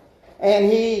stars. And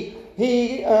He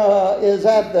is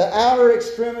at the outer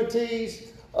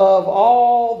extremities of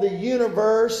all the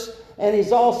universe. And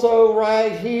He's also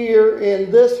right here in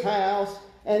this house.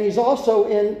 And He's also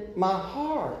in my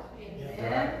heart.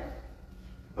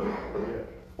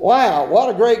 Wow, what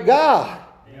a great God.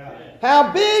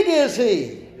 How big is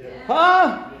He?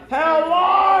 Huh? How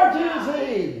large is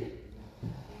He?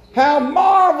 How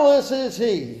marvelous is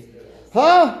He?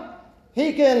 Huh?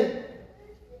 I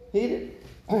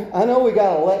know we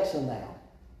got Alexa now.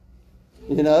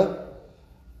 You know?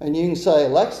 And you can say,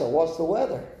 Alexa, what's the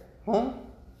weather? Huh?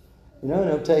 You know, and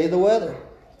it'll tell you the weather.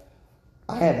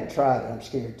 I haven't tried it, I'm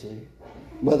scared to.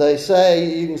 But they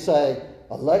say, you can say,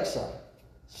 Alexa,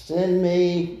 send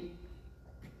me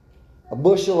a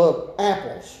bushel of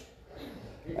apples.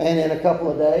 And in a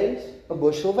couple of days, a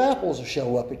bushel of apples will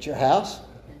show up at your house.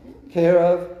 Care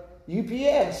of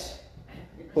UPS.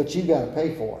 But you got to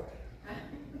pay for it.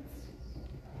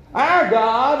 Our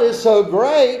God is so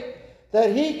great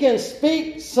that He can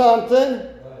speak something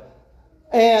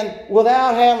and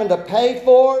without having to pay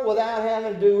for it, without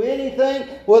having to do anything,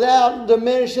 without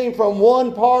diminishing from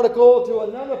one particle to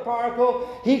another particle,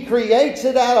 He creates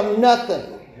it out of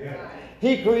nothing.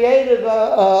 He created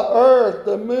the earth,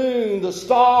 the moon, the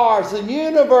stars, the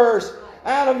universe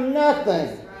out of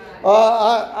nothing.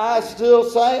 I still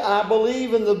say I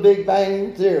believe in the Big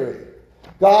Bang Theory.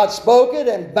 God spoke it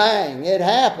and bang, it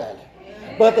happened.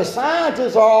 But the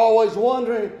scientists are always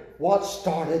wondering what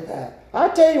started that. I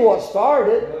tell you what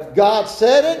started. God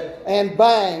said it and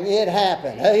bang, it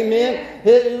happened. Amen.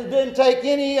 It didn't take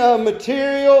any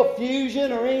material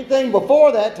fusion or anything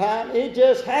before that time. It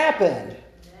just happened.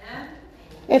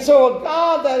 And so a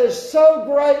God that is so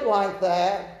great like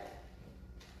that,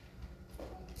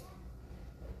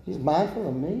 He's mindful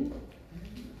of me.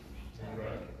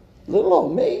 Little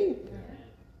old me.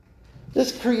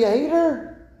 This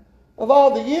creator of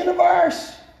all the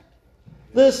universe.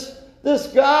 This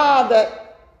God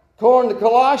that, according to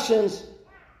Colossians,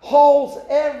 holds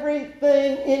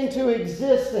everything into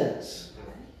existence.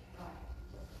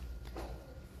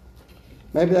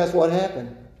 Maybe that's what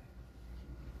happened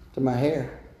to my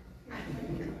hair.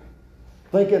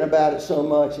 Thinking about it so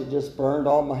much, it just burned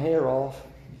all my hair off.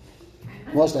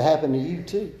 Must have happened to you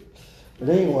too. But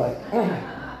anyway,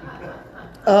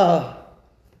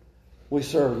 we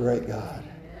serve a great God.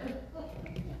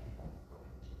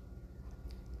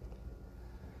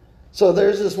 So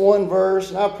there's this one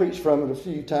verse, and I've preached from it a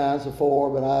few times before,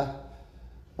 but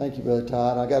thank you, Brother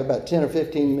Todd. I got about 10 or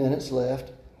 15 minutes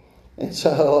left. And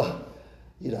so,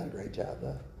 you done a great job,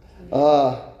 though.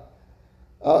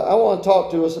 I want to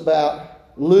talk to us about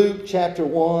Luke chapter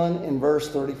 1 and verse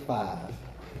 35.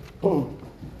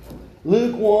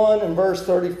 Luke 1 and verse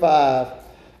 35.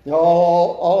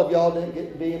 All of y'all didn't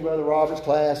get to be in Brother Robert's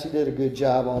class. He did a good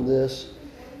job on this.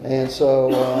 And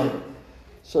so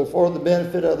for the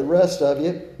benefit of the rest of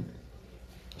you,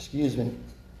 excuse me.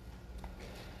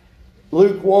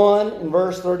 Luke 1 and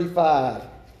verse 35.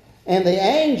 And the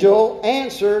angel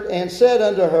answered and said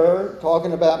unto her,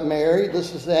 talking about Mary,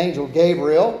 this is the angel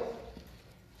Gabriel,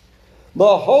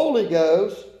 the Holy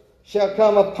Ghost shall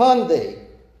come upon thee,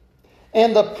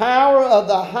 and the power of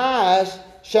the highest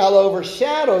shall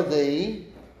overshadow thee.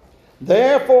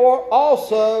 Therefore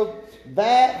also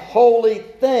that holy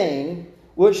thing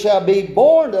which shall be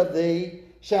born of thee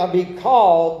shall be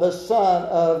called the Son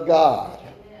of God.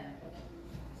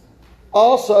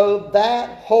 Also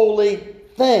that holy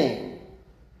thing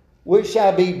which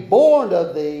shall be born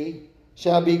of thee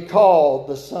shall be called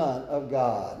the Son of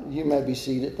God. You may be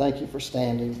seated. Thank you for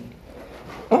standing.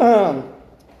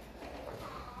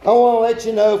 I want to let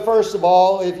you know, first of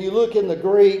all, if you look in the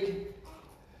Greek,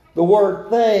 the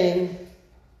word thing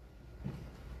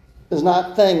is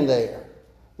not thing there.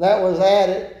 That was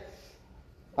added,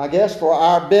 I guess, for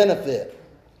our benefit.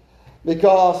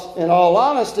 Because, in all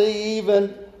honesty,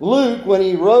 even Luke, when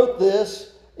he wrote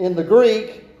this in the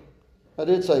Greek, I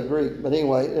did say Greek, but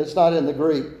anyway, it's not in the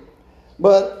Greek.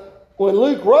 But when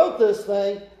Luke wrote this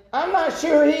thing, I'm not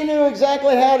sure he knew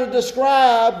exactly how to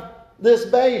describe this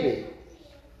baby.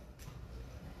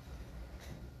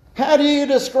 How do you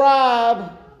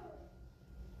describe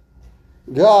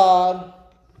God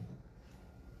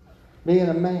being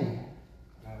a man?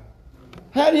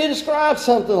 How do you describe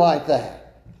something like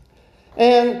that?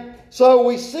 And so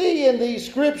we see in these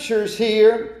scriptures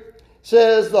here,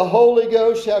 says, the Holy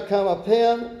Ghost shall come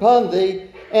upon thee,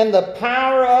 and the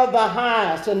power of the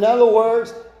highest. In other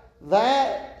words,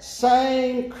 that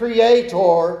same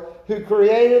Creator who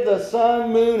created the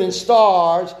sun, moon, and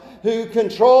stars, who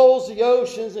controls the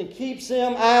oceans and keeps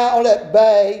them out at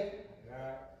bay,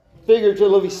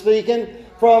 figuratively speaking,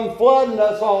 from flooding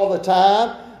us all the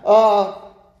time.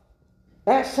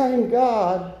 That same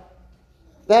God,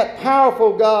 that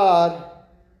powerful God,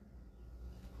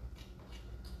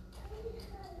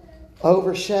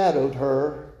 overshadowed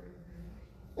her,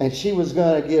 and she was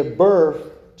going to give birth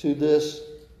to this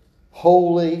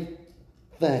holy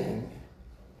thing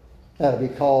that would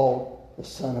be called the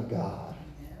Son of God.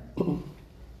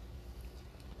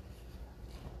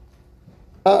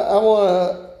 I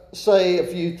want to say a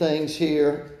few things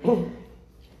here.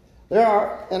 There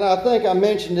are, and I think I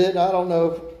mentioned it, I don't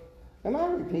know if, am I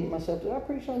repeating myself? Did I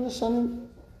preach on this Sunday?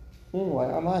 Anyway,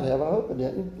 I might have. I hope I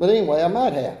didn't. But anyway, I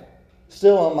might have.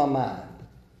 Still on my mind.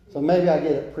 So maybe I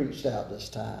get it preached out this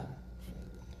time.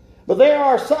 But there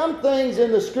are some things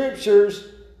in the Scriptures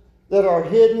that are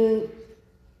hidden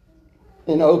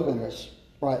in openness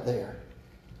right there.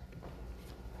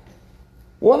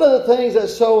 One of the things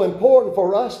that's so important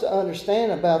for us to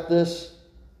understand about this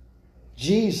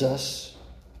Jesus,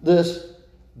 this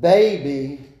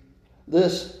baby,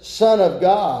 this Son of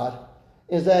God,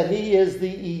 is that He is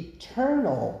the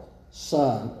eternal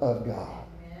Son of God.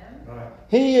 Amen.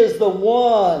 He is the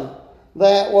one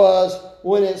that was,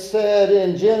 when it said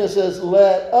in Genesis,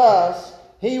 let us,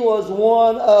 He was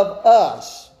one of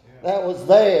us that was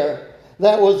there,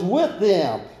 that was with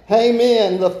them.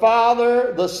 Amen. The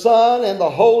Father, the Son, and the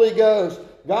Holy Ghost.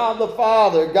 God the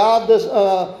Father, God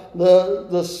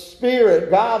the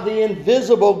Spirit, God the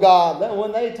invisible God.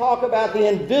 When they talk about the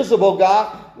invisible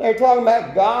God, they're talking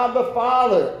about God the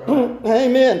Father.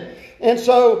 Amen. And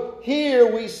so here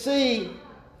we see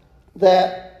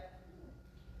that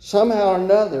somehow or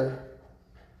another,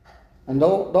 and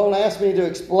don't ask me to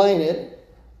explain it.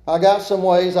 I got some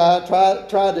ways I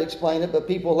tried to explain it, but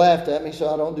people laughed at me,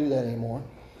 so I don't do that anymore.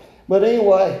 But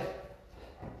anyway,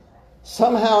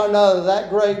 somehow or another, that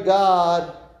great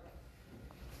God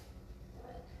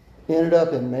ended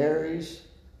up in Mary's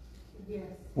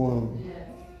womb. Yes.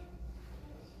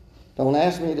 Don't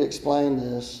ask me to explain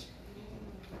this.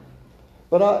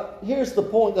 But here's the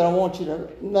point that I want you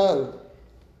to know.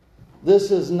 This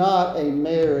is not a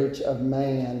marriage of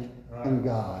man and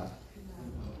God.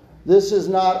 This is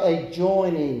not a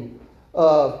joining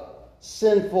of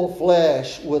sinful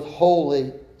flesh with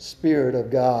Holy Spirit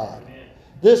of God.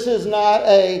 This is not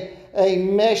a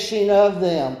meshing of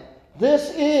them.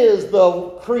 This is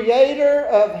the Creator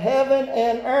of heaven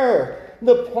and earth,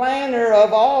 the planner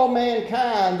of all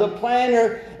mankind, the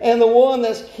planner and the one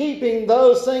that's keeping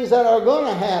those things that are going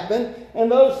to happen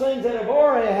and those things that have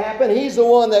already happened. He's the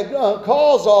one that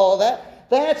caused all of that.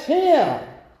 That's Him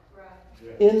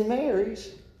in Mary's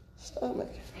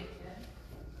stomach.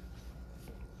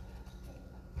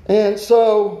 And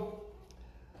so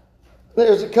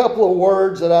there's a couple of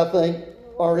words that I think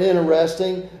are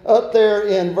interesting. Up there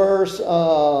in verse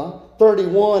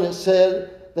 31, it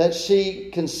said that she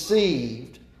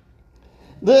conceived.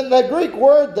 The Greek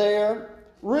word there,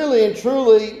 really and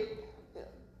truly,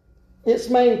 its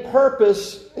main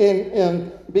purpose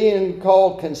in being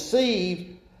called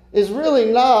conceived is really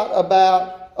not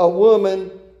about a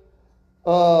woman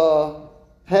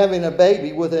having a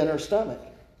baby within her stomach.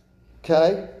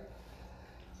 Okay?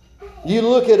 You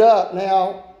look it up.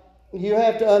 Now, you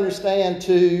have to understand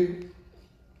too,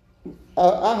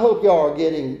 I hope y'all are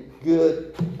getting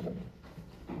good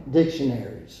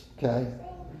dictionaries, okay?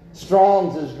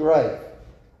 Strong's is great.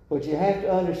 But you have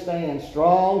to understand,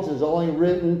 Strong's is only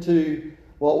written to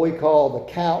what we call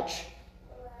the couch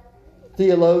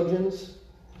theologians.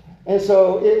 And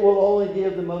so it will only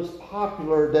give the most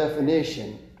popular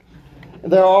definition.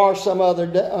 There are some other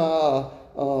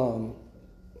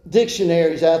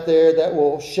dictionaries out there that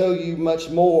will show you much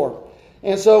more.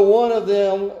 And so one of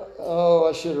them,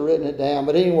 I should have written it down,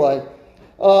 but anyway,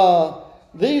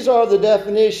 these are the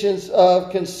definitions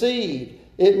of conceived.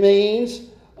 It means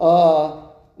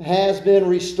has been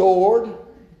restored.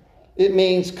 It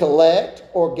means collect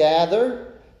or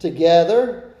gather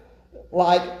together,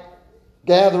 like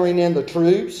gathering in the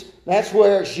troops. That's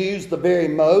where it's used the very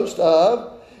most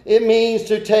of. It means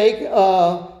to take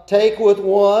with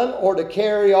one or to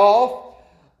carry off,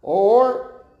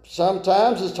 or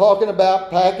sometimes it's talking about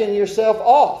packing yourself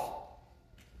off.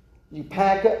 You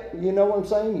pack up, you know what I'm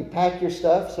saying? You pack your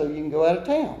stuff so you can go out of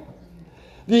town.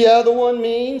 The other one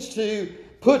means to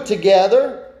put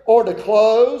together or to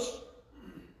close.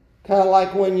 Kind of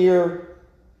like when you're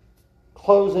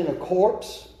closing a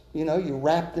corpse, you know, you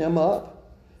wrap them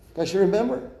up. Guys, you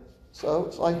remember? So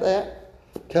it's like that.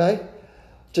 Okay.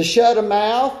 To shut a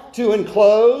mouth, to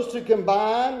enclose, to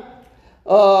combine.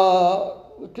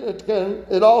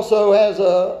 It also has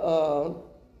a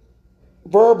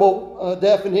verbal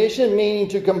definition, meaning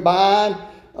to combine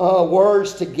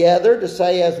words together, to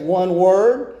say as one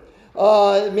word.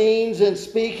 It means in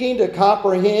speaking to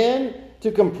comprehend,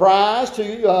 to comprise,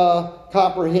 to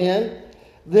comprehend.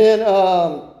 Then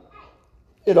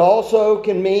it also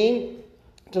can mean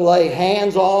to lay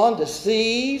hands on, to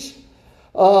seize,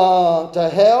 to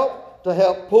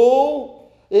help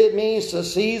pull. It means to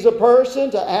seize a person,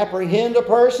 to apprehend a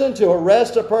person, to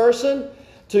arrest a person,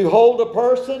 to hold a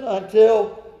person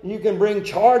until you can bring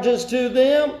charges to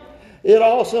them. It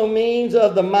also means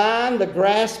of the mind, the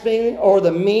grasping or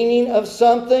the meaning of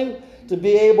something, to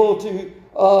be able to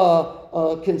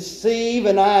conceive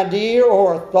an idea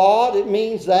or a thought. It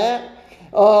means that.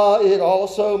 It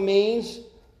also means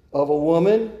of a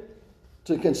woman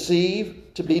to conceive,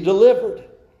 to be delivered.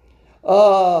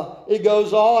 It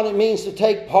goes on. It means to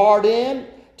take part in,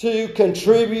 to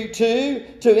contribute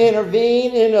to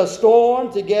intervene in a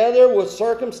storm together with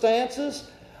circumstances.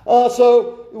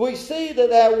 So we see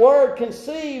that word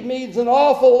conceive means an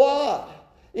awful lot.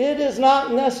 It does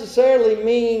not necessarily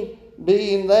mean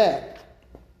being that.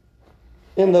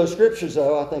 In those scriptures,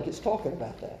 though, I think it's talking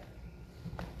about that.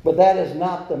 But that is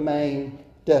not the main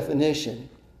definition.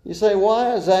 You say,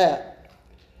 why is that?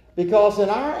 Because in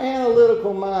our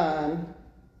analytical mind,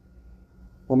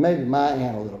 well, maybe my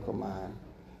analytical mind,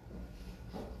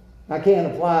 I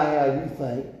can't apply how you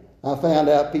think. I found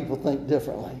out people think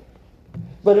differently.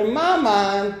 But in my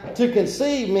mind, to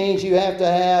conceive means you have to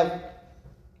have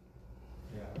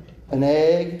an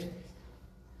egg,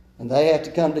 and they have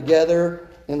to come together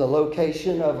in the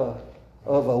location of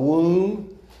a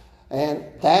womb, and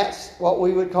that's what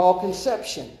we would call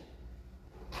conception.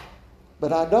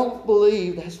 But I don't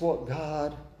believe that's what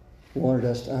God wanted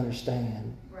us to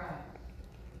understand. Right.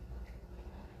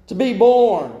 To be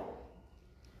born.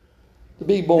 To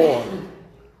be born.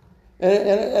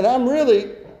 And I'm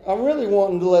really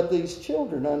wanting to let these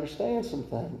children understand some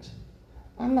things.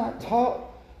 I'm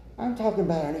talking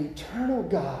about an eternal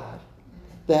God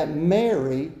that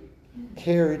Mary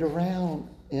carried around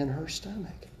in her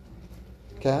stomach.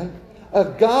 Okay? A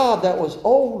God that was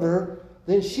older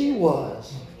than she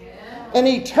was. An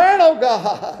eternal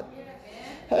God.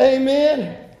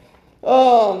 Amen.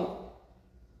 To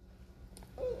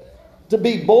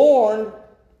be born,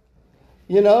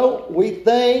 you know, we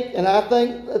think, and I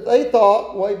think that they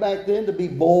thought way back then to be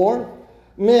born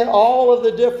meant all of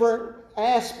the different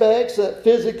aspects that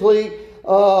physically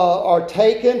are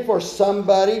taken for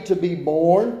somebody to be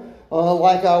born.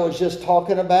 Like I was just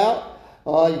talking about.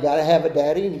 You got to have a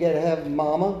daddy and you got to have a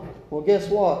mama. Well, guess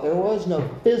what? There was no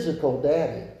physical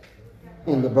daddy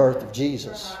in the birth of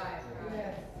Jesus.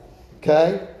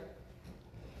 Okay?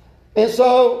 And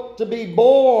so to be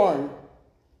born,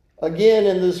 again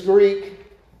in this Greek,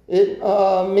 it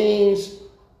means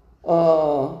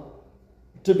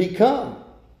to become.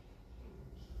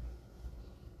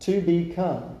 To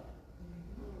become.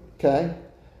 Okay?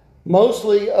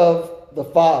 Mostly of the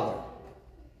Father.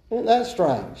 Isn't that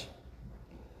strange?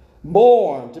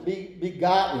 Born, to be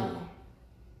begotten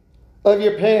of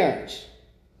your parents.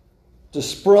 To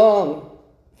sprung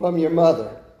from your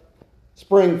mother.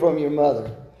 Spring from your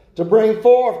mother. To bring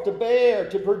forth, to bear,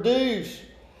 to produce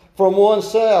from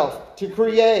oneself, to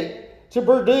create, to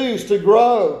produce, to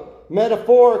grow,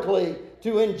 metaphorically,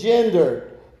 to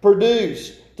engender,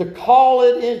 produce, to call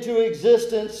it into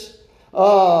existence,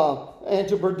 and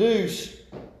to produce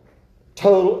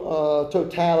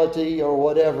totality or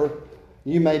whatever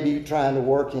you may be trying to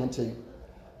work into.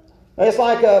 It's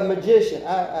like a magician.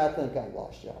 I think I've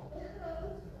lost y'all.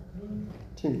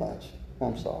 Too much.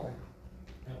 I'm sorry.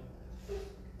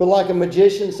 But like a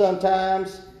magician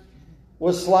sometimes,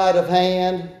 with sleight of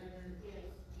hand,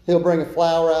 he'll bring a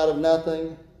flower out of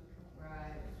nothing.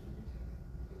 Right.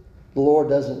 The Lord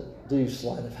doesn't do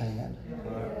sleight of hand.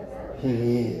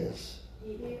 He is.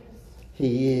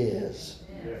 He is.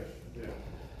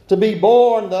 To be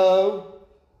born, though,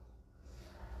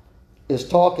 is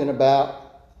talking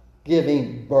about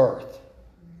giving birth.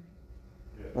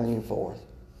 Bringing forth.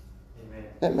 Amen.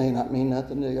 That may not mean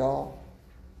nothing to y'all.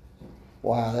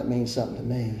 Wow, that means something to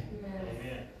me.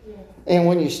 Amen. And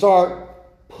when you start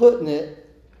putting it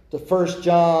to 1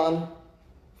 John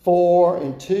 4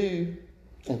 and 2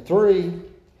 and 3,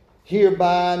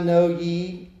 Hereby know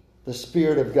ye the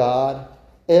Spirit of God.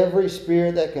 Every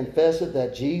spirit that confesseth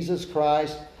that Jesus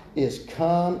Christ is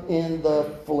come in the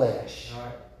flesh.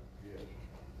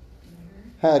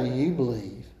 How do you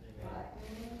believe?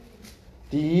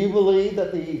 Do you believe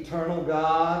that the eternal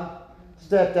God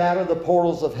stepped out of the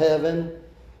portals of heaven?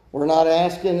 We're not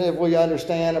asking if we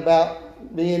understand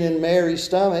about being in Mary's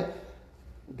stomach.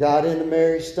 Got into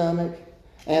Mary's stomach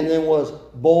and then was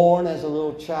born as a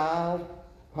little child?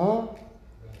 Huh?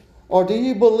 Or do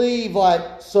you believe,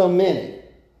 like so many,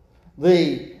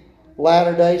 the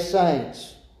Latter-day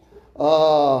Saints,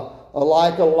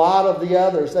 like a lot of the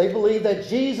others, they believe that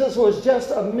Jesus was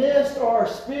just a mist or a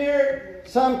spirit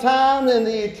sometime in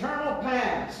the eternal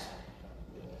past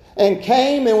and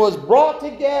came and was brought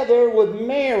together with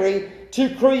Mary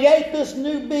to create this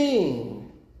new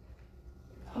being?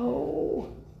 No!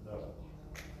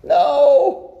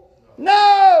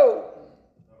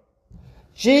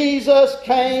 Jesus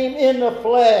came in the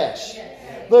flesh.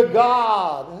 The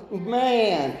God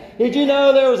man. Did you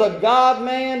know there was a God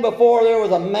man before there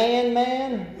was a man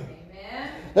man?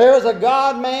 There was a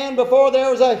God man before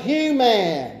there was a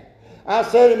human. I've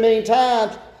said it many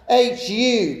times.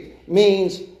 HU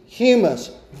means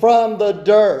humus, from the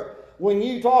dirt. When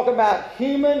you talk about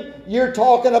human, you're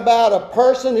talking about a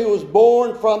person who was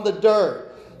born from the dirt.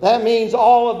 That means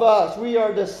all of us. We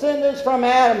are descendants from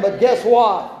Adam, but guess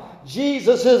what?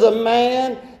 Jesus is a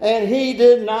man, and he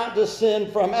did not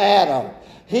descend from Adam.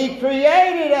 He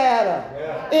created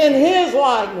Adam in his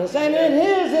likeness and in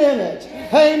his image.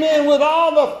 Amen. With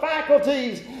all the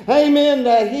faculties, amen,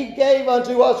 that he gave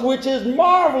unto us, which is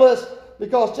marvelous,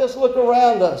 because just look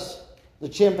around us. The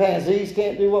chimpanzees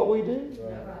can't do what we do.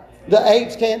 The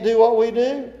apes can't do what we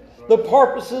do. The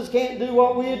porpoises can't do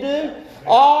what we do.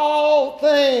 All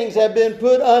things have been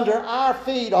put under our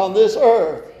feet on this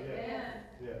earth.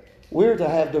 We're to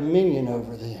have dominion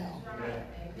over them.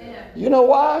 You know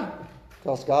why?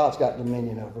 Because God's got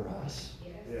dominion over us.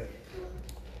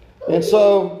 And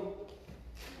so,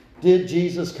 did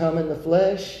Jesus come in the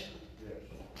flesh?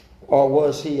 Or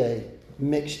was he a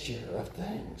mixture of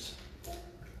things?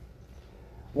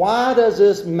 Why does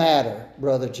this matter,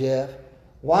 Brother Jeff?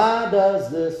 Why does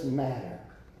this matter?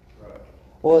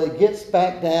 Well, it gets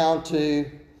back down to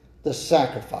the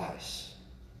sacrifice.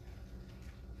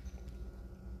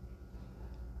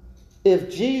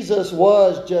 If Jesus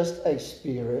was just a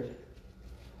spirit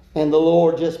and the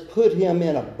Lord just put him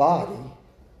in a body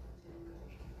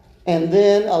and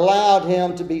then allowed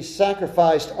him to be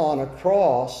sacrificed on a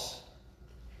cross,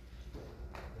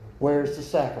 where's the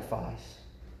sacrifice?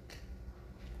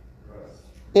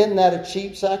 Isn't that a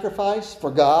cheap sacrifice for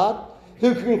God,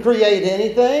 who can create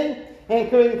anything and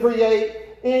can create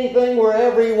anything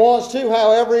wherever he wants to,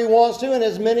 however he wants to, and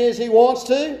as many as he wants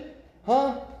to?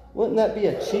 Huh? Wouldn't that be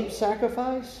a cheap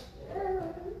sacrifice?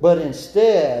 But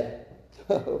instead,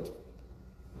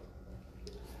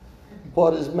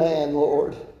 what is man,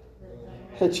 Lord?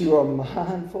 That you are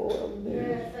mindful of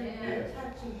me.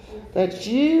 That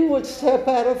you would step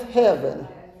out of heaven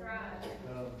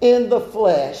in the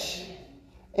flesh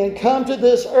and come to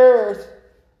this earth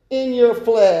in your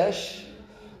flesh.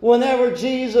 Whenever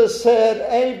Jesus said,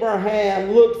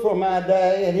 Abraham looked for my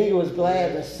day and he was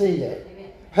glad to see it.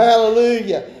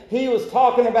 Hallelujah. He was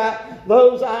talking about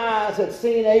those eyes had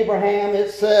seen Abraham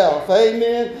itself.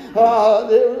 Amen. It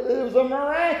was a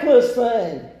miraculous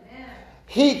thing.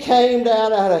 He came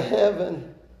down out of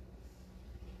heaven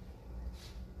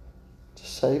to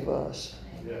save us.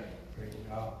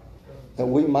 That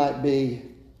we might be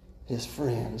his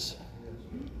friends.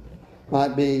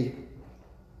 Might be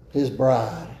his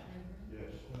bride.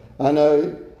 I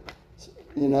know,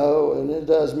 and it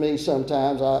does me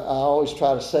sometimes. I always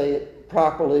try to say it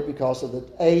properly because of the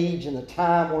age and the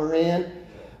time we're in.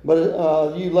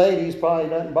 But you ladies, probably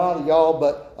doesn't bother y'all,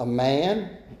 but a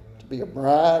man to be a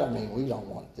bride, we don't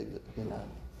want to do it,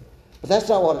 But that's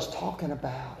not what it's talking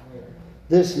about.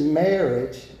 This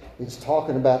marriage is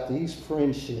talking about these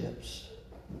friendships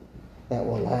that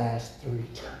will last through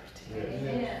eternity.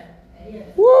 Amen.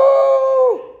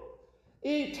 Woo!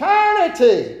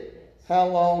 Eternity! How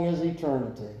long is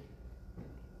eternity?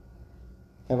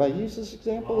 Have I used this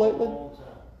example lately?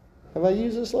 Have I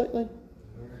used this lately?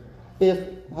 Yeah.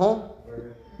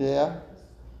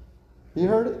 You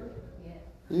heard it?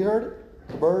 You heard it?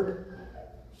 The bird?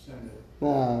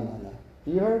 No.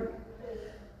 You heard it?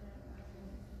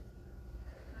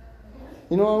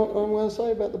 You know what I'm going to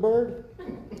say about the bird?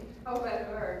 Oh, about the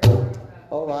bird.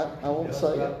 All right, I won't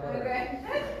say it. Okay.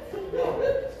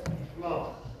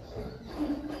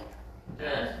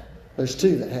 There's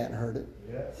two that hadn't heard it.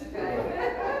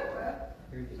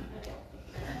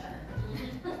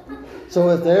 So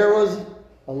if there was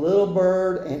a little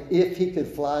bird, and if he could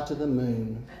fly to the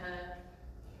moon,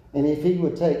 and if he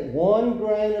would take one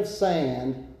grain of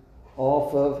sand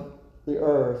off of the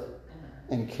earth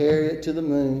and carry it to the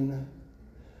moon,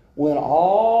 when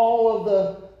all of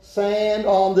the sand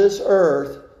on this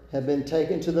earth had been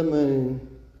taken to the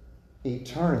moon,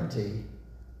 eternity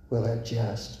will have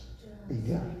just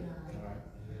begun.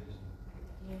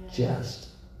 Just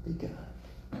begun.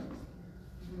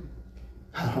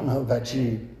 I don't know about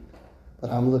you,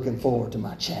 but I'm looking forward to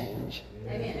my change.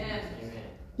 Amen.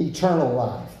 Eternal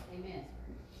life. Amen.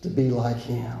 To be like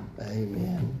Him.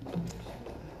 Amen.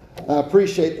 I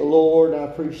appreciate the Lord. I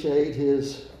appreciate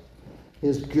His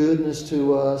goodness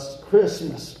to us.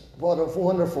 Christmas, what a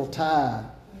wonderful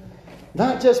time.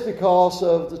 Not just because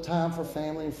of the time for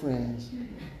family and friends,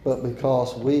 but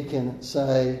because we can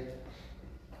say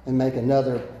and make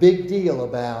another big deal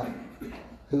about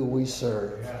who we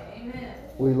serve. Amen.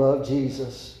 We love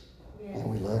Jesus and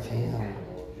we love Him.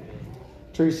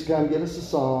 Teresa, come get us a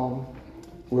song.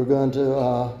 We're going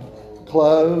to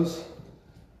close.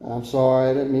 I'm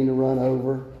sorry, I didn't mean to run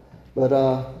over. But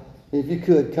if you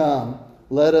could come,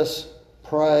 let us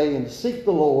pray and seek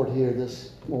the Lord here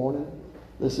this morning,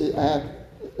 this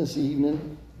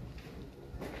evening.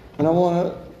 And I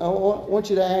want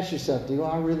you to ask yourself, do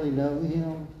I really know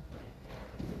Him?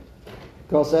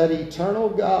 Because that eternal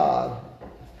God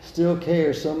still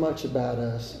cares so much about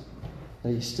us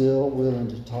that He's still willing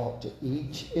to talk to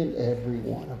each and every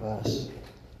one of us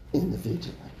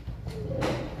individually.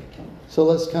 So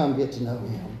let's come get to know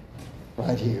Him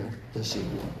right here this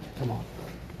evening. Come on.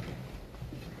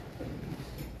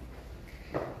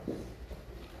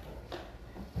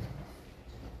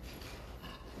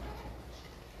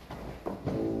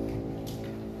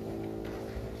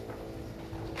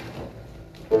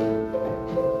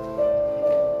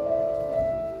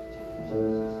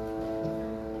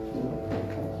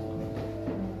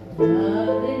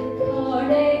 Love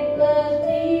incarnate, love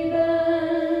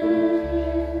divine,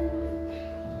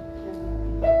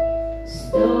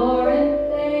 star and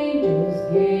angels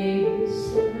gave the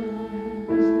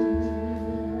sign.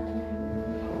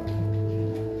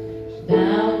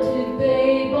 Bow to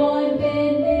babe on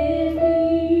bended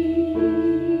knee,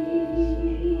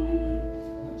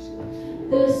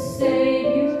 the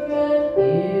Savior of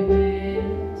humanity.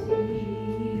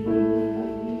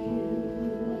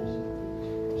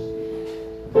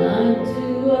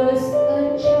 Unto us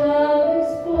a child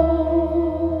is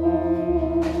born,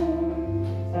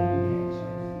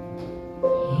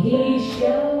 He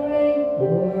shall reign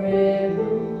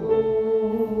forevermore.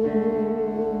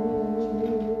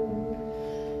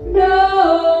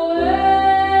 Noel,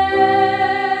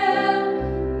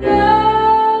 Noel,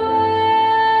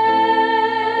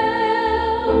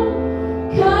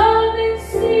 come and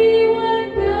see what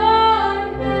God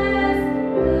has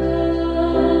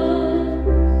done.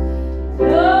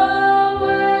 Noel,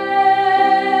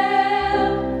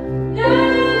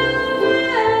 Noel,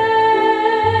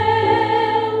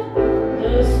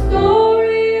 the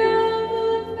story of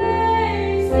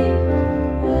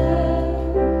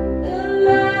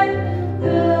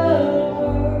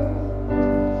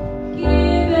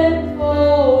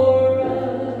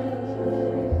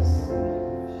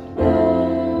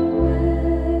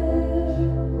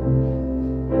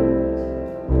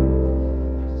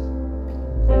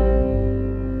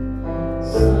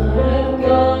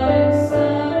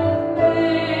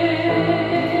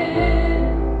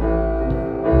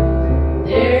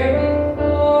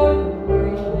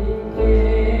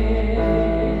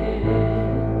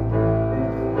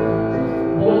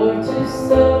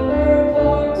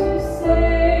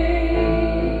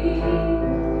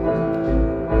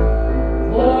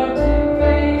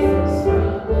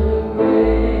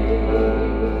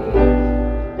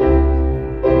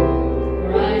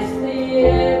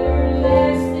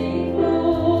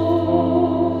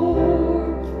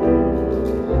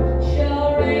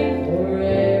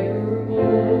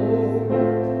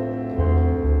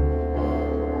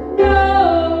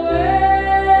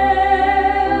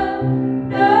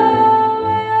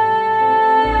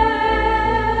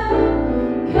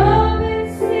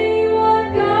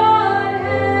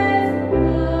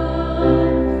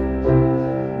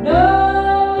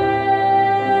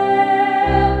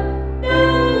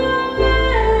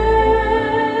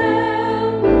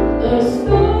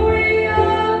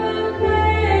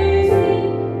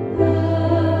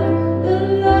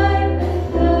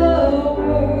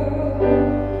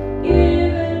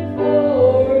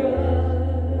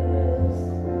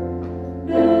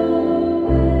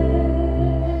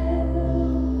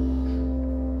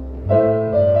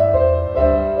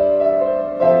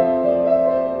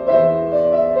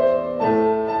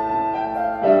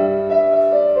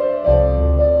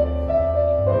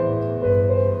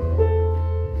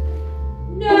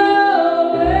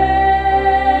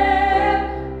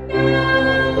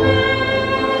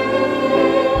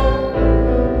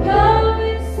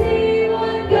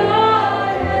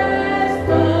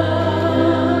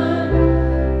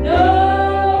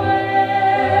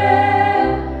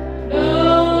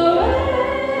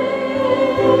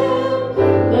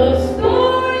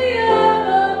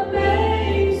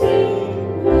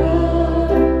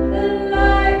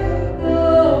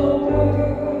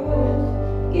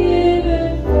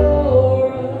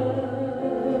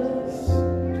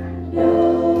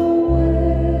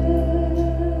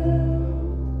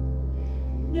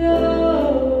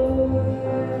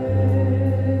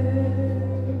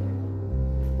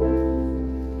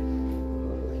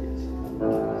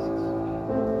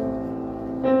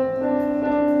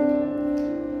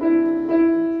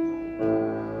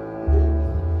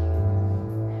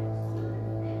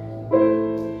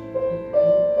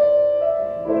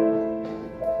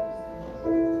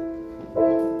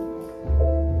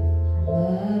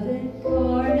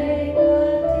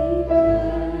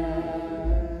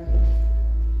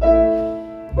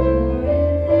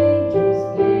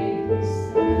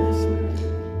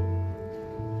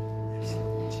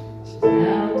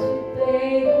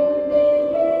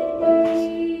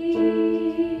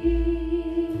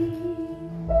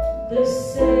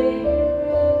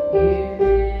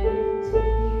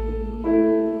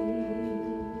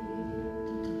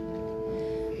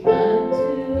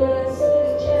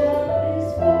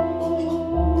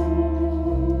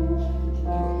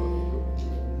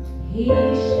He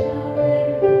shall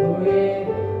reign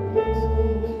forever.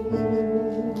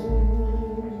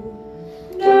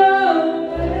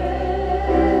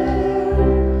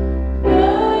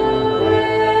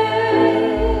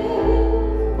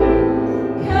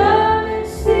 Come and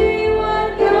see what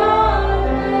God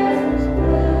has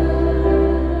done.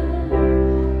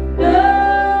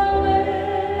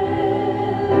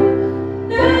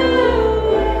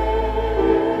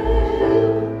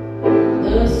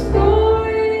 The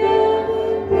story of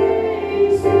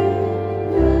amazing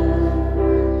love,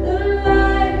 the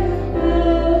light of the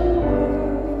world,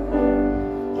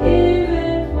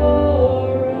 given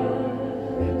for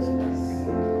us.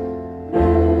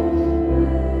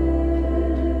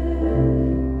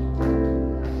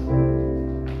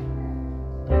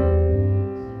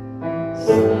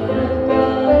 Son of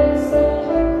God, Son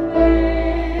of Man,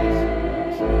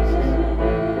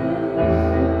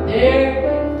 there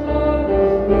before the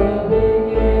world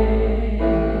began.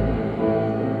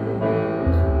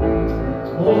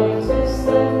 Born to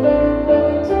suffer,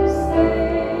 born to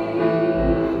save,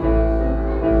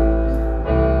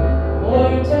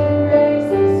 born to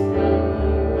raise us from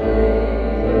the grave.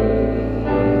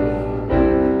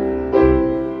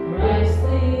 Christ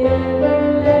the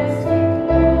everlasting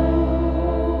Lord,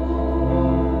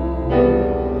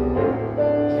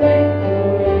 reign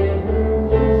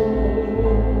forevermore.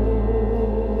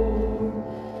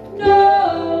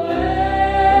 Noel,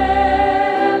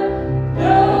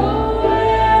 Noel,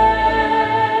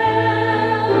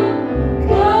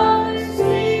 come and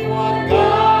see what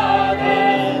God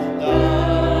has done.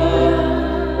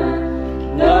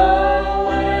 Noel,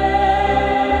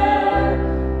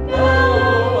 Noel,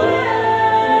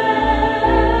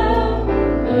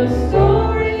 the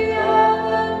story of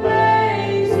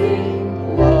amazing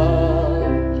love,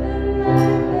 the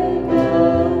light of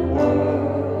the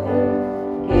world,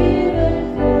 given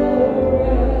for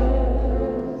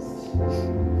us.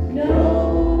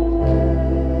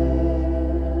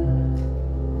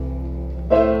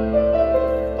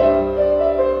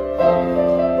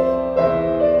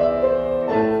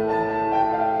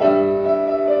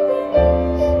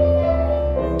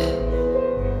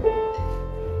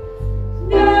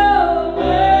 Noel.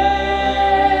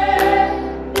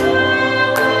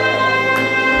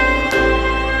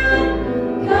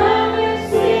 Come and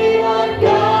see what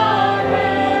God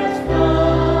has done.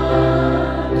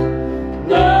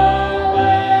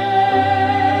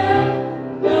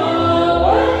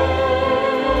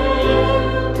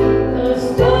 The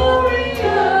story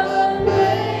of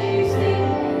amazing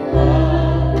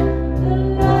love, the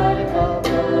light of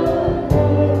the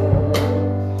world,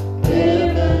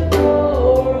 given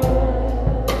for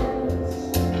us.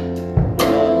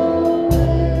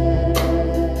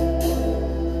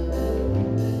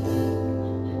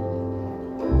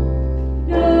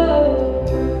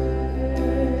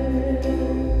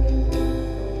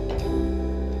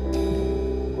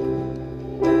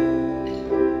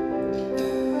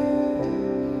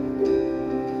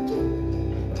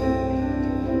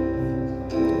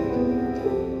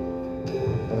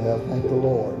 Well, thank the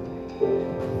Lord.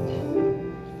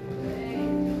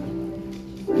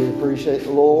 We appreciate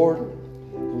the Lord.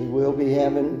 We will be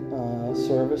having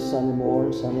service Sunday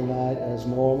morning, Sunday night as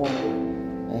normal.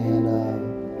 And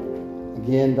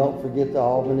again, don't forget the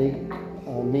Albany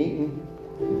meeting.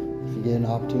 If you get an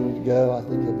opportunity to go, I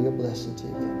think it'll be a blessing to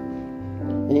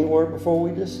you. Any word before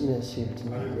we dismiss here I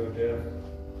tonight? do go, Jeff.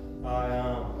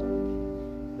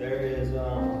 There is,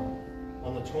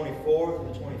 on the 24th and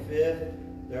the 25th,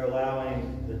 they're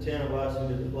allowing the 10 of us who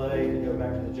did the play to go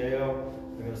back to the jail.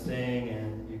 They're going to sing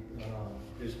and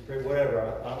do some whatever.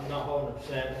 I'm not holding 100%.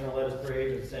 They're going to let us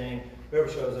preach and sing, whoever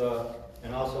shows up.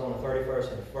 And also on the 31st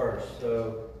and the 1st.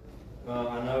 So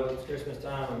I know it's Christmas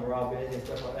time and we're all busy and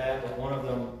stuff like that, but one of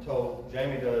them told,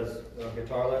 Jamie does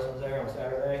guitar lessons there on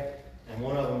Saturday, and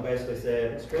one of them basically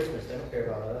said, it's Christmas, they don't care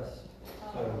about us.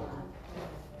 So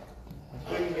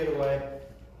we can get away.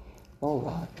 All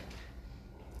right.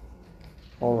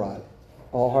 All right.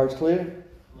 All hearts clear?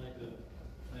 I'd like to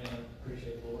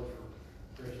appreciate the Lord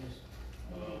for Christmas.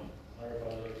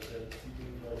 Everybody like said, a few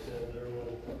people like said their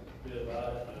little bit about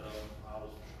it, but I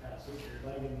was kind of sitting here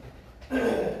thinking,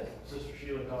 Sister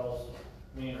Sheila calls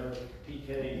me and her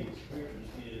PKs, preacher's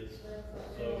kids.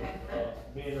 So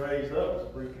being raised up as a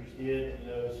preacher's kid,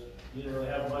 you didn't really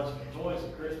have much of a choice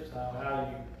at Christmas time. How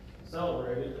do you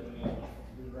celebrate it? I mean,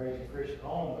 you were raised in a Christian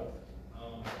home, but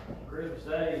on Christmas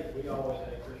Day, we always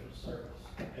had Christmas service.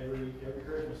 Every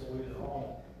Christmas that we was at home,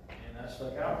 and that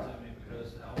stuck out to me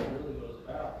because how it really was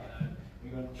about. We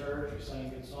went to church, we sang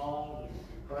good songs,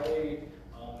 we prayed.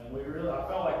 And I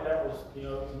felt like that was, to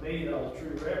me, that was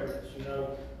true reverence,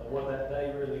 of what that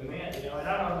day really meant, and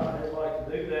I don't know everybody like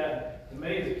to do that. To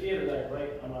me, as a kid, it's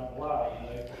great. I'm not gonna lie,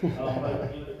 but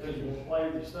because you want to play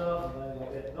with your stuff and things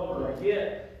like that. The older I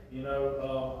get,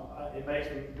 it makes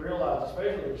me realize,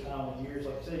 especially this time of years,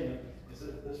 like I said,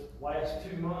 this last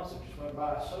 2 months have just went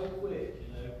by so quick,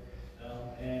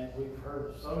 and we've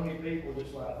heard so many people,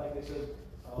 just like I think they said,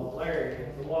 Larry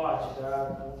at the lodge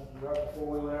died right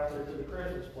before we went out there to the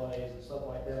Christmas plays and stuff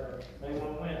like that, or maybe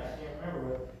when we went, I can't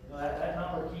remember, but that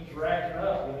number keeps racking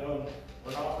up, and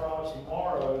we're not promised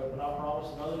tomorrow, we're not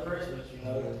promised another Christmas,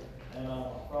 and I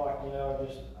feel like, I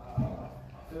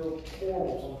feel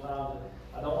horrible sometimes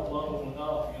that I don't love them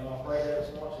enough, I pray that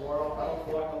so much, Lord, I don't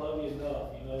feel like I love you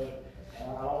enough, and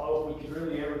I don't know if we could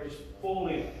really ever just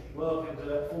fully love him to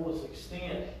that fullest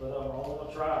extent, but I want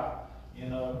to try.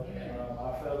 And I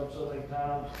failed him so many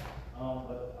times,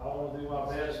 but I want to do my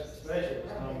best, especially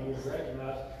this time of year, to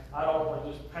recognize I don't want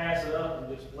to just pass it up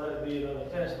and just let it be another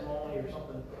testimony or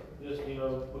something, just,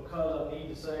 because I need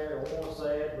to say it or want to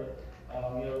say it, but,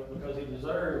 because he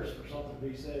deserves for something to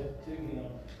be said to him.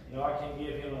 I can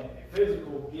give him a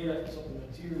physical gift, something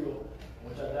material,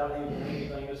 which I doubt he would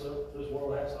anything this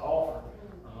world has to offer.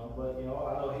 But, I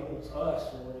know he wants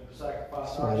us to sacrifice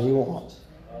That's what he wants.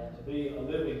 To be a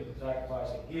living sacrifice,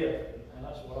 a gift, and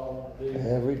that's what I want to do.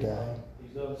 Every day.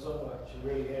 He's done so much. He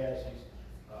really has.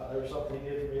 There was something he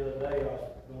did for me the other day. I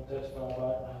was going to testify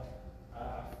about it, and I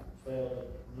failed to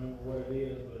remember what it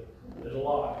is, but there's a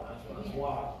lot. That's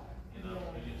why.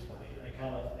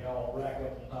 They all rack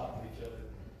up on top of each other.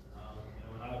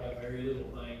 And I've got very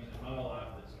little things in my life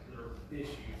that are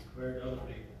issues compared to other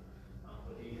people.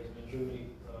 But he has been truly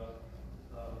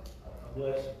a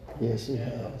blessing. Yes, he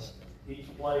has. Each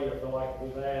play, I feel like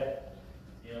we've had,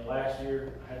 last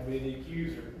year I had to be the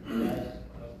accuser. I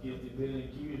was guilty of being the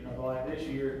accuser. I feel like this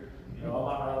year, I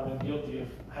might not have been guilty of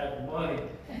having money,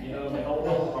 and hold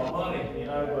on to my money,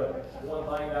 but one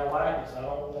thing that I lack is I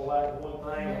don't want to lack one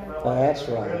thing. I felt like That's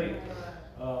right. Really,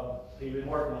 he's been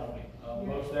working on me,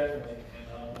 most definitely.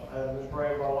 And I haven't been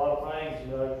praying about a lot of things,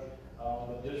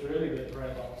 but just really been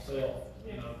praying about myself.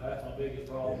 That's my biggest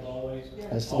problem always.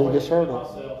 That's the biggest hurdle.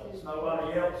 Myself. It's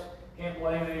nobody else. Can't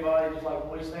blame anybody. Just like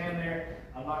when we stand there,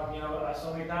 I'm not,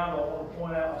 so many times I want to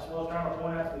point out, I was trying to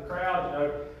point out to the crowd,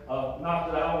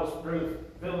 not that I was really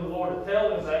feeling the Lord to tell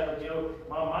them that, but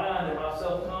my mind and my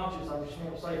self-conscious, I just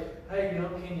want to say, hey,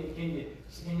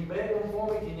 can you beg them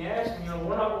for me? Can you ask them?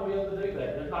 We're not going to be able to do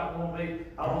that. There's not going to be,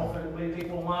 I don't know if there's going to be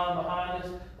people in line behind us,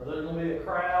 or there's going to be a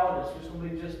crowd. It's just going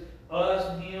to be just us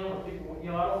and him, or people. I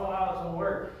don't know how it's going to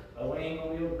work. We ain't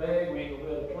going to be able to beg. We ain't going to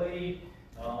be able to plead.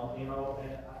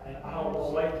 And I don't want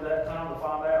to wait till that time to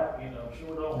find out.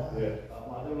 Sure don't. Yeah.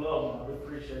 I do love him. I do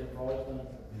appreciate him for all he's done.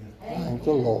 Thank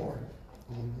the Lord.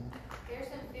 There's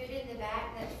some food in the back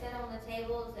that's set on the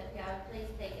tables. If y'all please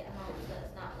take it home so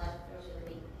it's not left over the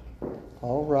week.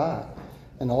 All right.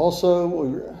 And also,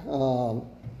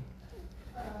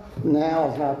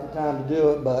 now is not the time to do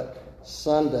it, but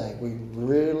Sunday, we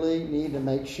really need to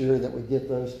make sure that we get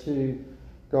those 2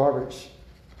 garbage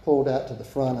pulled out to the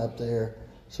front up there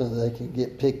so that they can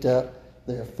get picked up.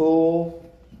 They're full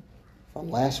from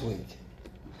last week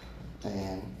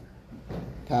and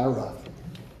kind of rough.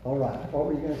 All right, what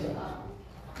were you going to say?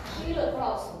 Sheila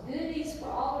brought some goodies for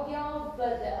all of y'all,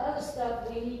 but the other stuff,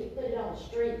 we need to put it on the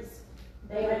streets.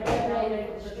 They were donated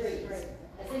for the streets.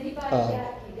 Has anybody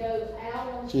can go out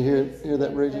on the Did you hear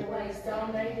that, Bridget? Everybody's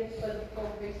donated for the poor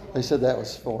people. They said that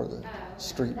was for the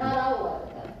street. Not all of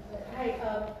it. Hey,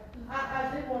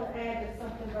 I did want to add to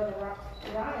something Brother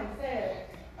Ryan said.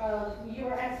 You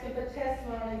were asking for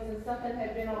testimonies, and something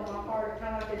had been on my heart,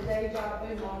 kind of like a deja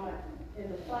vu moment in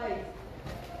the place.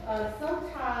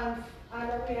 Sometimes, I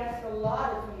know we ask a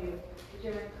lot of you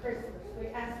during Christmas. We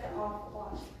ask an awful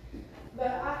lot. But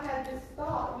I had this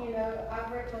thought,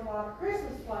 I've written a lot of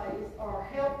Christmas plays, or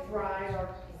helped write, or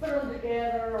put them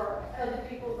together, or other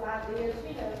people's ideas,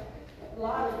 a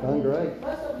lot of them. Done great.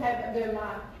 Most of them haven't been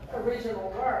my original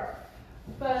work.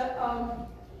 But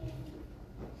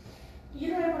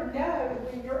you never know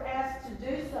when you're asked to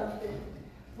do something,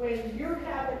 when you're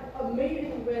having a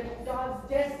meeting with God's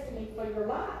destiny for your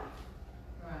life.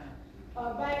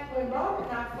 Right. Back when Robert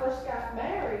and I first got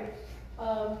married,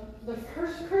 the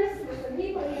first Christmas, and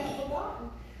he may have forgotten,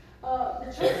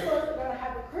 the church wasn't going to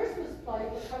have a Christmas play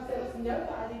because there was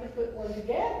nobody to put one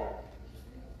together.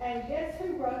 And guess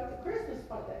who wrote the Christmas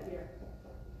play that year?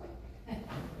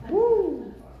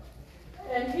 Woo!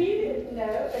 And he didn't know,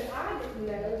 and I didn't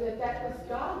know, that was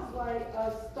God's way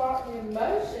of starting in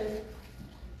motion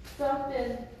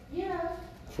something,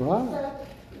 That's right. So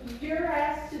you're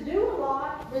asked to do a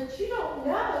lot, but you don't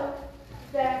know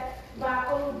that by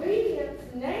obedience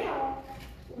now,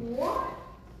 what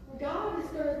God is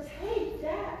going to take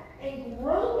that and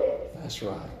grow it. That's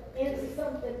right. Into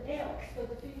something else for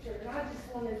the future. And I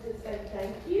just wanted to say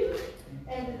thank you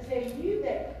and to tell you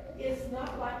that it's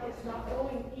not like it's not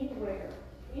going anywhere.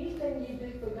 Anything you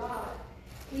do for God,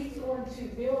 He's going to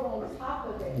build on top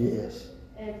of it. Yes.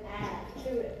 And add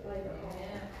to it later on.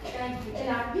 Thank you.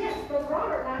 And yes, Brother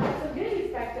Robert, and I have some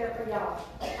goodies back there for y'all.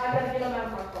 I got to get them out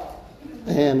of my car.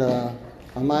 And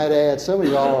I might add, some of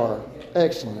y'all are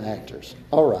excellent actors.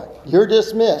 All right. You're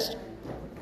dismissed.